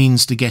 with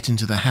means to get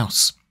into the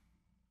house.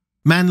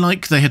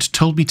 Manlike, they had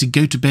told me to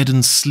go to bed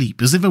and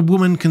sleep, as if a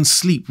woman can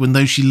sleep when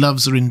those she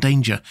loves are in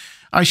danger.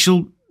 I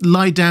shall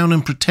lie down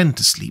and pretend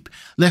to sleep,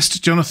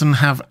 lest Jonathan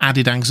have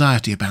added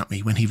anxiety about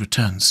me when he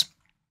returns."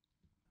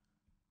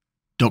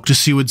 Dr.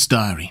 Seward's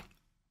Diary.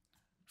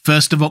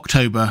 1st of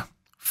October,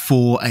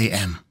 4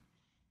 a.m.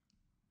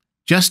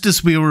 Just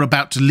as we were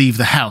about to leave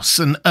the house,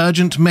 an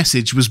urgent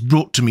message was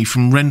brought to me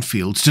from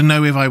Renfield to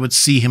know if I would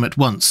see him at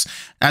once,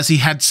 as he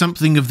had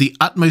something of the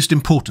utmost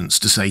importance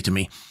to say to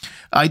me.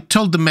 I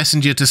told the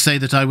messenger to say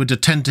that I would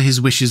attend to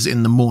his wishes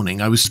in the morning.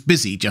 I was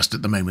busy just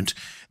at the moment.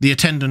 The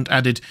attendant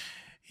added,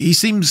 "He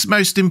seems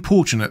most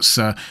importunate,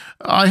 sir.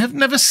 I have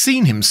never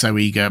seen him so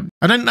eager.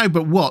 I don't know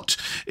but what,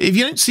 if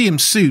you don't see him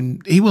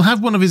soon, he will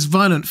have one of his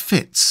violent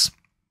fits."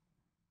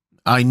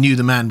 I knew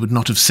the man would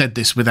not have said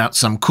this without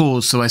some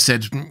cause, so I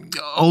said,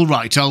 "All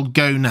right, I'll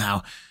go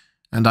now,"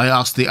 and I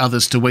asked the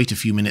others to wait a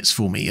few minutes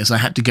for me, as I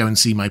had to go and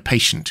see my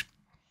patient.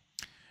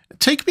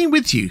 "Take me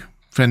with you,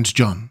 friend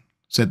John,"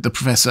 said the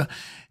Professor.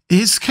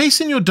 His case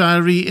in your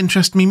diary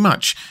interests me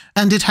much,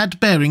 and it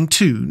had bearing,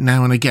 too,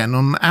 now and again,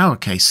 on our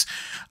case.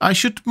 I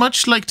should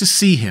much like to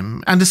see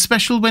him, and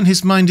especially when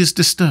his mind is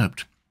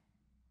disturbed."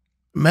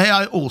 "May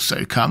I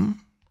also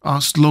come?"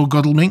 asked Lord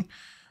Godalming.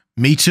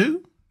 "Me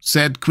too,"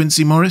 said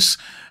Quincy Morris.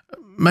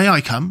 "May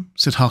I come?"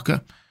 said Harker.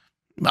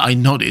 I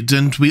nodded,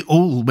 and we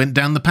all went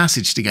down the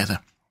passage together.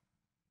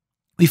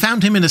 We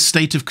found him in a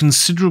state of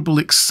considerable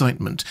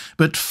excitement,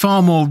 but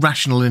far more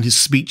rational in his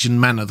speech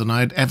and manner than I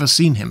had ever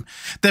seen him.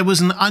 There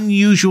was an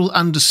unusual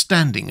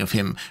understanding of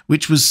him,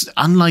 which was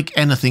unlike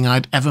anything I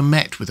had ever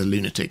met with a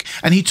lunatic,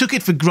 and he took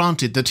it for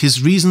granted that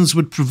his reasons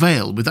would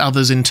prevail with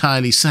others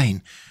entirely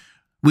sane.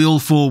 We all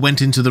four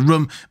went into the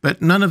room,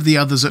 but none of the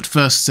others at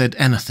first said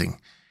anything.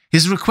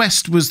 His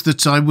request was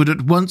that I would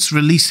at once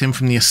release him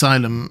from the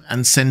asylum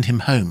and send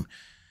him home.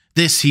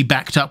 This he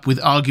backed up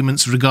with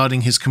arguments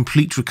regarding his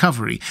complete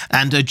recovery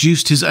and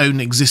adduced his own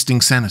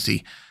existing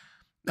sanity.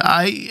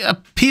 "I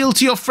appeal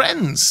to your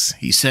friends,"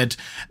 he said.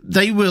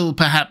 "They will,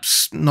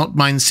 perhaps, not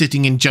mind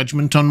sitting in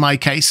judgment on my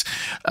case.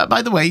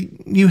 By the way,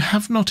 you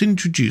have not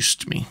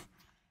introduced me."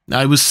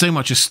 I was so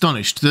much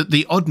astonished that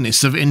the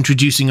oddness of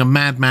introducing a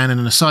madman in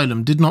an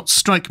asylum did not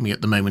strike me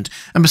at the moment,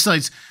 and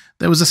besides,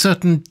 there was a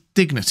certain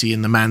dignity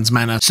in the man's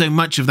manner, so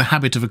much of the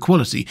habit of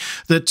equality,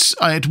 that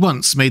I at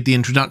once made the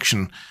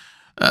introduction.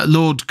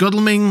 Lord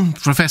Godalming,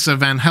 Professor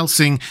Van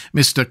Helsing,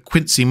 Mr.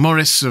 Quincy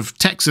Morris of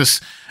Texas,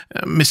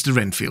 Mr.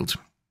 Renfield.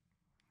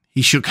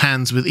 He shook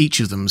hands with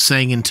each of them,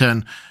 saying in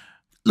turn,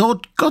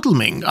 "Lord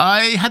Godalming,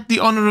 I had the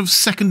honour of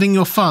seconding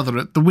your father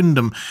at the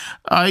Wyndham.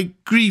 I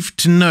grieve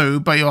to know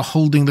by your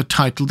holding the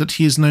title that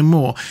he is no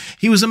more.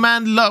 He was a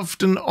man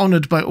loved and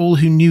honoured by all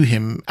who knew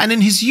him, and in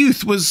his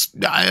youth was,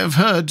 I have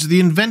heard, the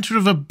inventor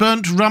of a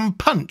burnt rum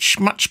punch,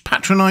 much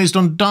patronised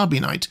on Derby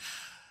night.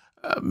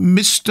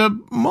 Mr.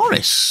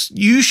 Morris,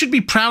 you should be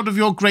proud of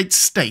your great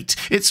state.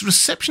 Its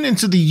reception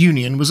into the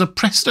Union was a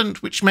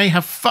precedent which may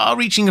have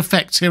far-reaching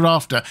effects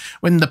hereafter,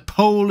 when the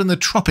pole and the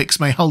tropics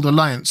may hold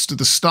alliance to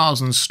the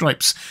stars and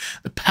stripes.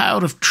 The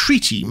power of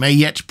treaty may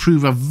yet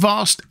prove a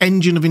vast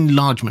engine of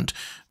enlargement,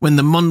 when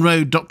the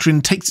Monroe Doctrine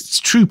takes its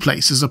true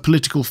place as a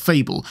political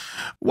fable.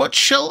 What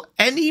shall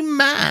any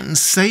man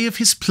say of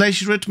his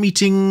pleasure at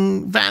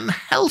meeting Van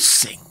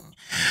Helsing?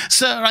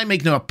 Sir, I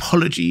make no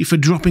apology for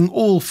dropping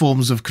all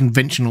forms of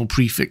conventional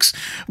prefix.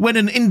 When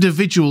an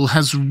individual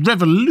has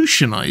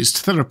revolutionized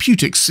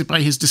therapeutics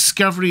by his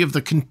discovery of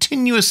the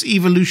continuous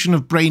evolution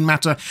of brain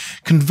matter,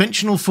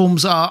 conventional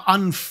forms are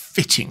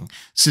unfitting,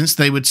 since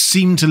they would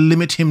seem to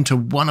limit him to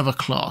one of a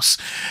class.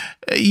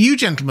 You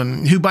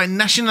gentlemen, who by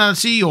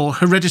nationality or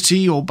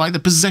heredity or by the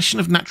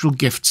possession of natural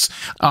gifts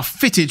are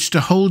fitted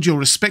to hold your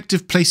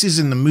respective places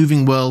in the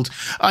moving world,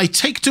 I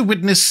take to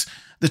witness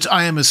that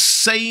I am as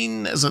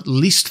sane as at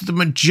least the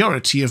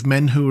majority of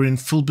men who are in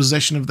full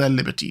possession of their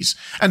liberties,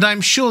 and I am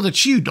sure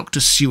that you, Dr.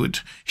 Seward,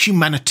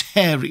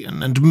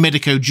 humanitarian and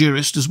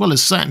medico-jurist as well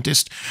as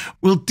scientist,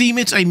 will deem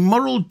it a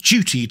moral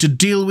duty to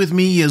deal with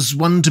me as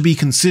one to be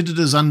considered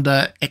as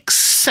under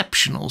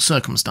exceptional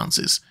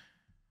circumstances."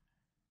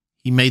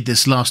 He made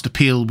this last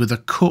appeal with a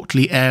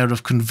courtly air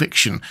of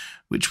conviction,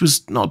 which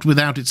was not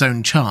without its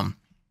own charm.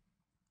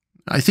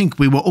 I think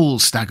we were all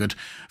staggered.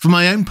 For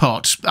my own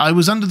part, I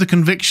was under the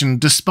conviction,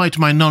 despite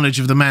my knowledge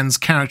of the man's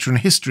character and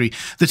history,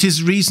 that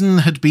his reason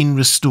had been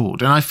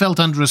restored, and I felt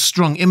under a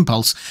strong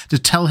impulse to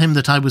tell him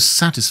that I was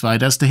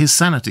satisfied as to his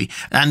sanity,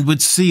 and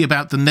would see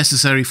about the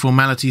necessary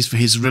formalities for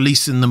his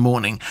release in the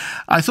morning.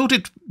 I thought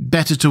it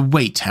better to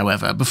wait,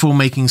 however, before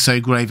making so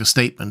grave a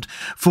statement,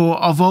 for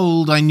of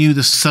old I knew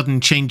the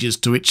sudden changes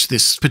to which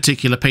this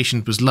particular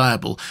patient was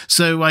liable,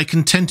 so I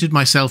contented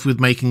myself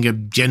with making a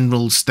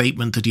general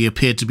statement that he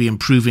appeared to be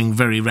improving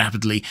very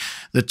rapidly,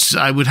 that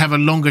I would have a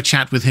longer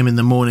chat with him in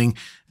the morning,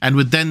 and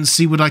would then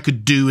see what I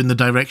could do in the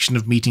direction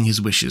of meeting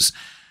his wishes.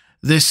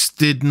 This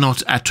did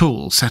not at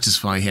all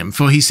satisfy him,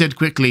 for he said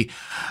quickly,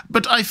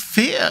 "But I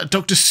fear,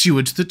 Dr.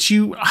 Seward, that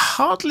you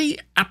hardly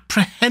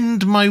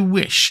apprehend my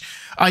wish.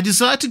 I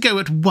desire to go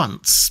at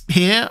once,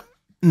 here,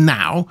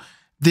 now,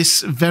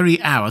 this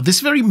very hour, this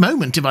very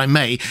moment, if I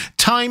may.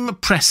 Time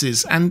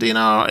presses, and in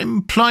our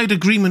implied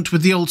agreement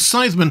with the old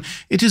scytheman,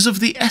 it is of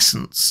the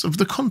essence of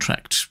the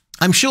contract.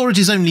 I'm sure it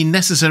is only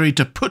necessary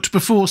to put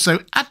before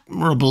so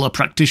admirable a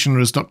practitioner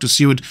as Dr.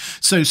 Seward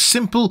so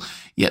simple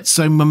yet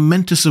so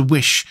momentous a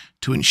wish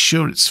to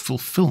ensure its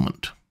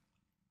fulfilment."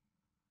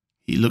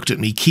 He looked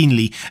at me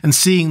keenly, and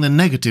seeing the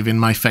negative in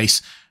my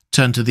face,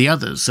 turned to the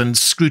others and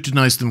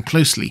scrutinized them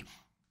closely.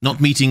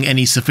 Not meeting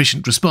any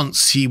sufficient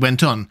response, he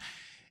went on,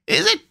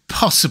 "Is it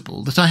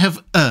possible that I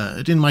have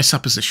erred in my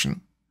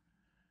supposition?"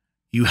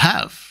 "You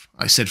have,"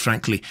 I said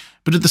frankly,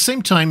 but at the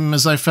same time,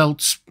 as I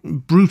felt,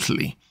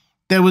 brutally.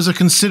 There was a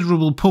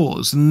considerable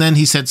pause, and then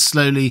he said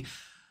slowly,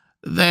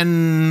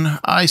 "Then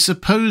I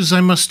suppose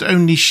I must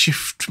only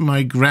shift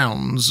my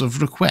grounds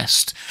of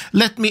request.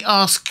 Let me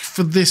ask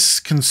for this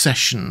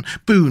concession,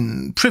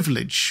 boon,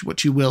 privilege,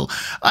 what you will.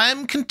 I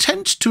am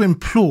content to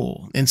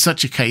implore, in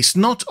such a case,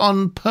 not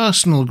on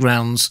personal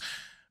grounds,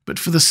 but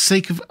for the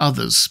sake of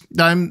others.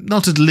 I am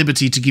not at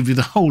liberty to give you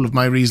the whole of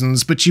my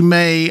reasons, but you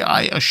may,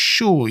 I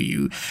assure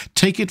you,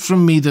 take it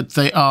from me that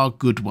they are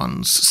good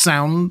ones,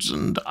 sound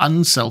and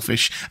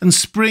unselfish, and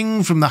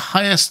spring from the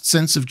highest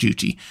sense of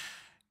duty.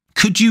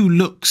 Could you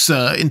look,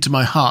 sir, into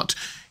my heart,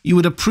 you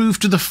would approve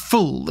to the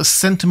full the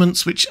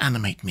sentiments which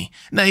animate me.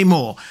 Nay,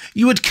 more,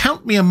 you would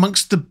count me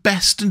amongst the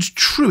best and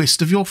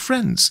truest of your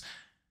friends.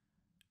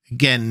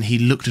 Again he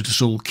looked at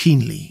us all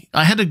keenly.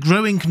 I had a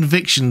growing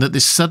conviction that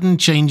this sudden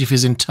change of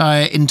his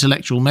entire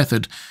intellectual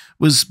method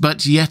was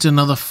but yet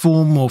another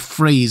form or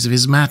phrase of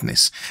his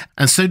madness,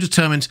 and so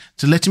determined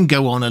to let him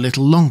go on a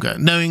little longer,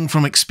 knowing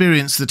from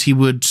experience that he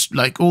would,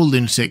 like all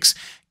lunatics,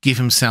 give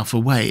himself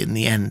away in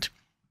the end.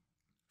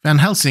 Van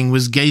Helsing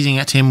was gazing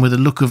at him with a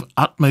look of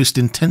utmost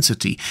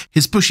intensity,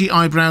 his bushy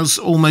eyebrows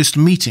almost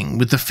meeting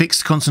with the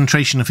fixed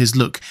concentration of his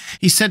look.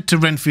 He said to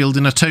Renfield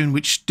in a tone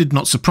which did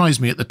not surprise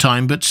me at the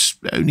time, but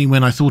only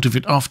when I thought of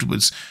it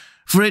afterwards,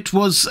 for it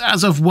was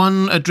as of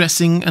one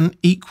addressing an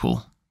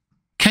equal.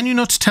 "Can you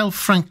not tell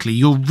frankly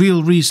your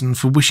real reason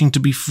for wishing to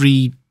be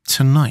free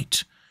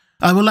tonight?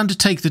 I will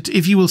undertake that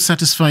if you will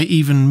satisfy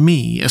even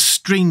me, a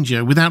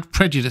stranger, without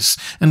prejudice,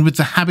 and with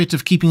the habit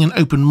of keeping an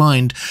open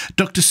mind,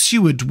 Dr.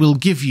 Seward will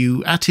give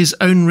you, at his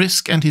own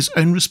risk and his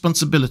own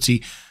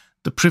responsibility,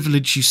 the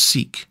privilege you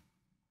seek."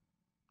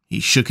 He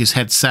shook his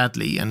head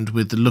sadly, and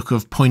with the look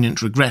of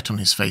poignant regret on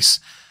his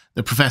face.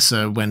 The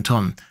Professor went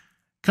on.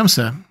 "Come,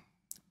 sir,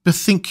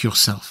 bethink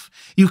yourself.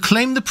 You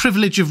claim the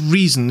privilege of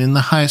reason in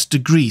the highest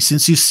degree,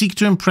 since you seek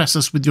to impress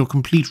us with your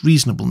complete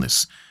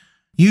reasonableness.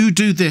 You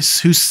do this,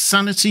 whose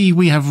sanity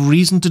we have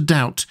reason to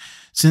doubt,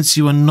 since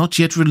you are not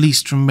yet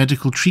released from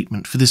medical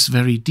treatment for this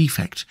very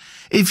defect.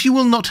 If you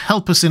will not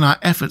help us in our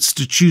efforts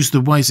to choose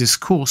the wisest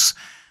course,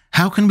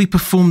 how can we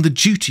perform the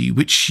duty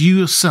which you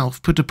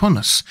yourself put upon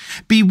us?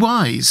 Be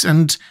wise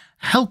and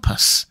help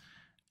us,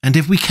 and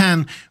if we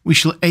can, we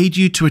shall aid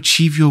you to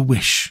achieve your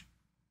wish."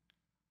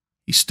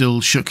 He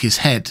still shook his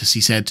head as he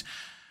said,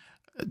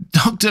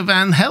 "Dr.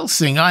 Van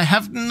Helsing, I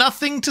have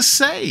nothing to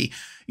say.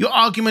 Your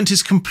argument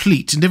is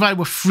complete, and if I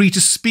were free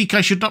to speak,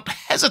 I should not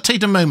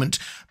hesitate a moment.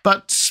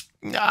 But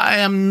I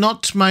am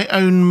not my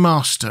own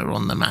master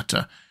on the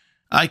matter.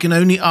 I can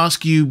only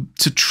ask you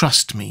to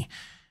trust me.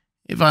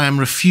 If I am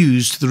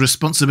refused, the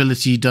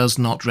responsibility does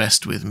not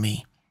rest with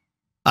me."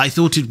 I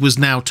thought it was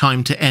now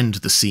time to end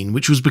the scene,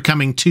 which was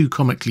becoming too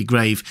comically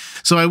grave,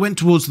 so I went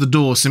towards the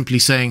door, simply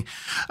saying,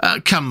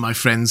 "Come, my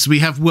friends, we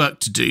have work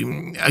to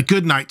do.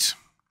 Good night."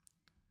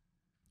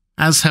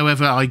 As,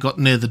 however, I got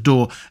near the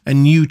door, a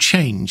new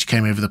change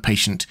came over the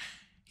patient.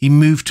 He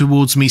moved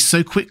towards me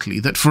so quickly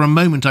that for a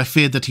moment I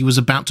feared that he was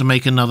about to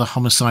make another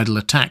homicidal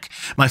attack.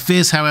 My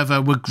fears,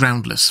 however, were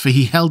groundless, for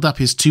he held up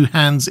his two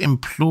hands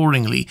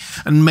imploringly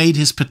and made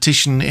his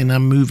petition in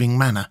a moving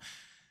manner.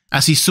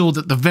 As he saw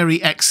that the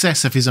very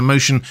excess of his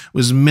emotion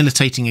was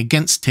militating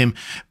against him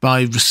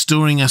by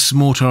restoring us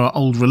more to our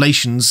old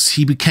relations,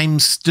 he became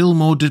still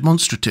more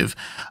demonstrative.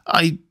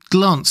 I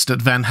glanced at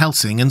Van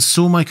Helsing and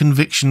saw my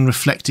conviction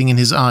reflecting in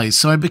his eyes,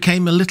 so I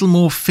became a little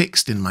more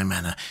fixed in my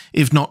manner,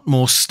 if not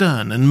more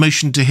stern, and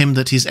motioned to him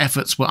that his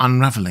efforts were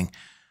unravelling.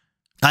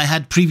 I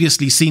had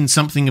previously seen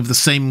something of the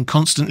same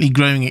constantly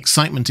growing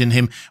excitement in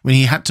him when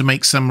he had to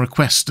make some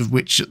request of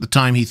which at the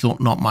time he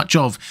thought not much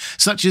of,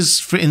 such as,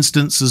 for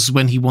instance, as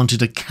when he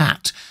wanted a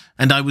cat,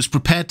 and I was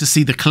prepared to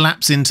see the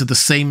collapse into the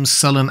same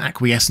sullen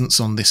acquiescence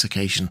on this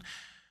occasion.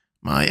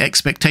 My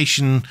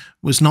expectation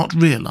was not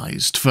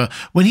realised, for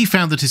when he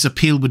found that his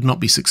appeal would not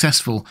be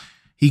successful,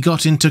 he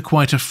got into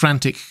quite a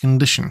frantic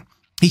condition.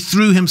 He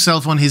threw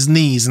himself on his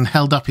knees and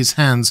held up his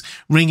hands,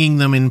 wringing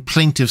them in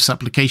plaintive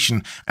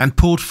supplication, and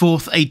poured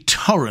forth a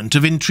torrent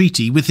of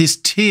entreaty, with his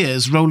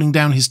tears rolling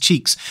down his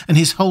cheeks, and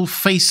his whole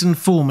face and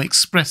form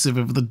expressive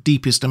of the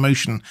deepest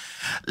emotion.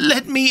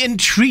 "Let me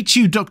entreat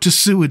you, Dr.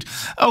 Seward.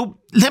 Oh,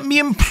 let me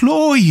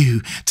implore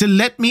you to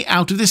let me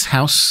out of this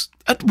house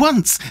at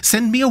once.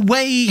 Send me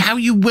away how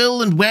you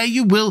will and where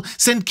you will.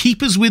 Send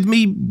keepers with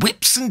me,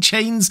 whips and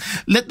chains.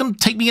 Let them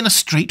take me in a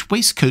strait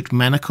waistcoat,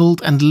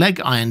 manacled and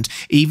leg-ironed,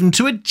 even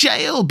to a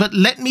jail. But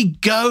let me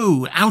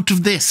go out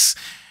of this.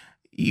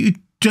 You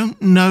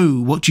don't know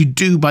what you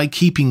do by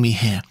keeping me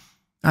here.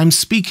 I'm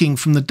speaking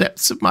from the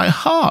depths of my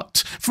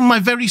heart, from my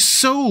very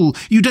soul.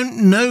 You don't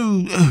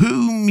know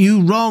whom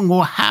you wrong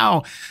or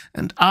how,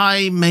 and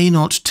I may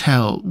not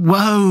tell.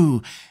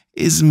 Woe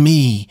is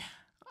me,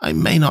 I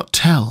may not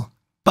tell.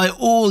 By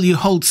all you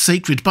hold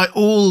sacred, by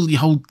all you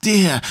hold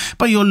dear,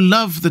 by your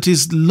love that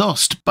is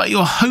lost, by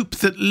your hope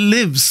that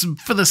lives,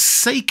 for the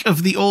sake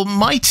of the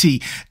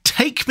Almighty,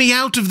 take me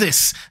out of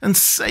this and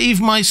save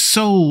my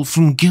soul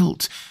from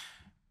guilt.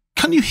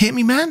 Can you hear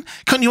me, man?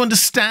 Can't you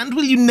understand?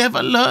 Will you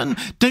never learn?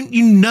 Don't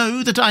you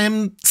know that I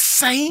am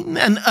sane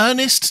and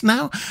earnest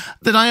now?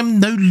 That I am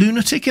no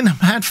lunatic in a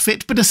mad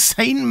fit, but a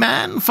sane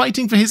man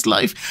fighting for his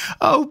life?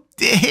 Oh,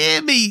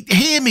 hear me,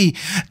 hear me.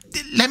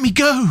 Let me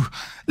go.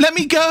 Let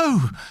me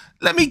go.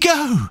 Let me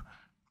go.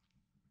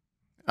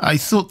 I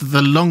thought that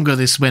the longer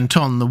this went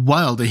on, the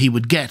wilder he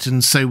would get,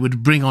 and so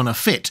would bring on a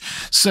fit.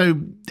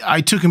 So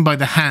I took him by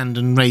the hand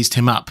and raised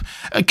him up.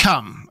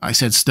 Come, I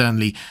said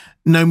sternly,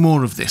 no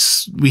more of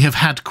this. We have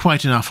had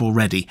quite enough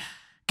already.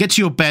 Get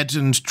to your bed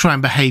and try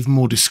and behave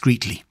more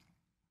discreetly.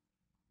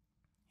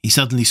 He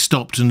suddenly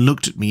stopped and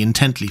looked at me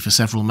intently for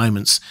several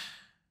moments.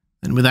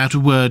 Then, without a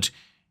word,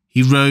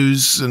 he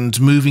rose and,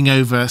 moving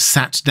over,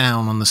 sat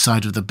down on the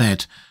side of the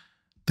bed.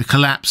 The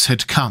collapse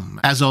had come,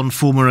 as on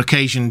former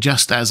occasion,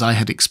 just as I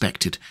had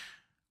expected.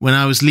 When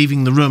I was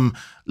leaving the room,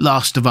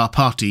 last of our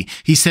party,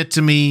 he said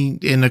to me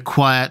in a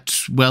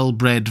quiet,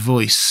 well-bred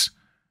voice,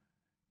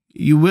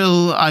 "You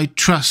will, I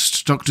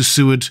trust, Dr.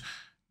 Seward,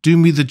 do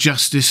me the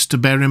justice to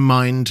bear in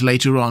mind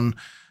later on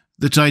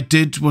that I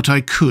did what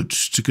I could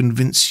to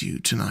convince you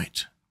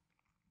tonight."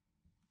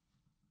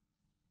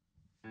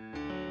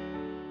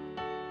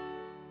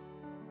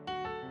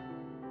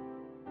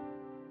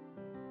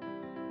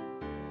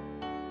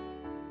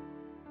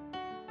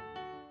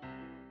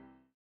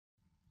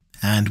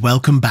 And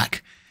welcome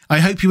back.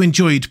 I hope you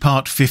enjoyed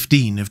part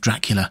 15 of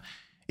Dracula.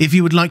 If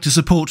you would like to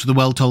support The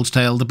Well Told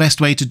Tale, the best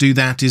way to do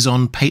that is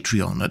on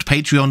Patreon at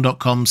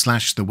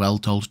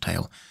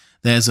patreon.com/thewelltoldtale.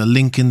 There's a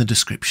link in the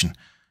description.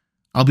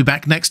 I'll be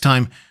back next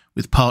time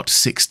with part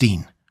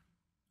 16.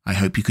 I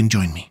hope you can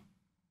join me.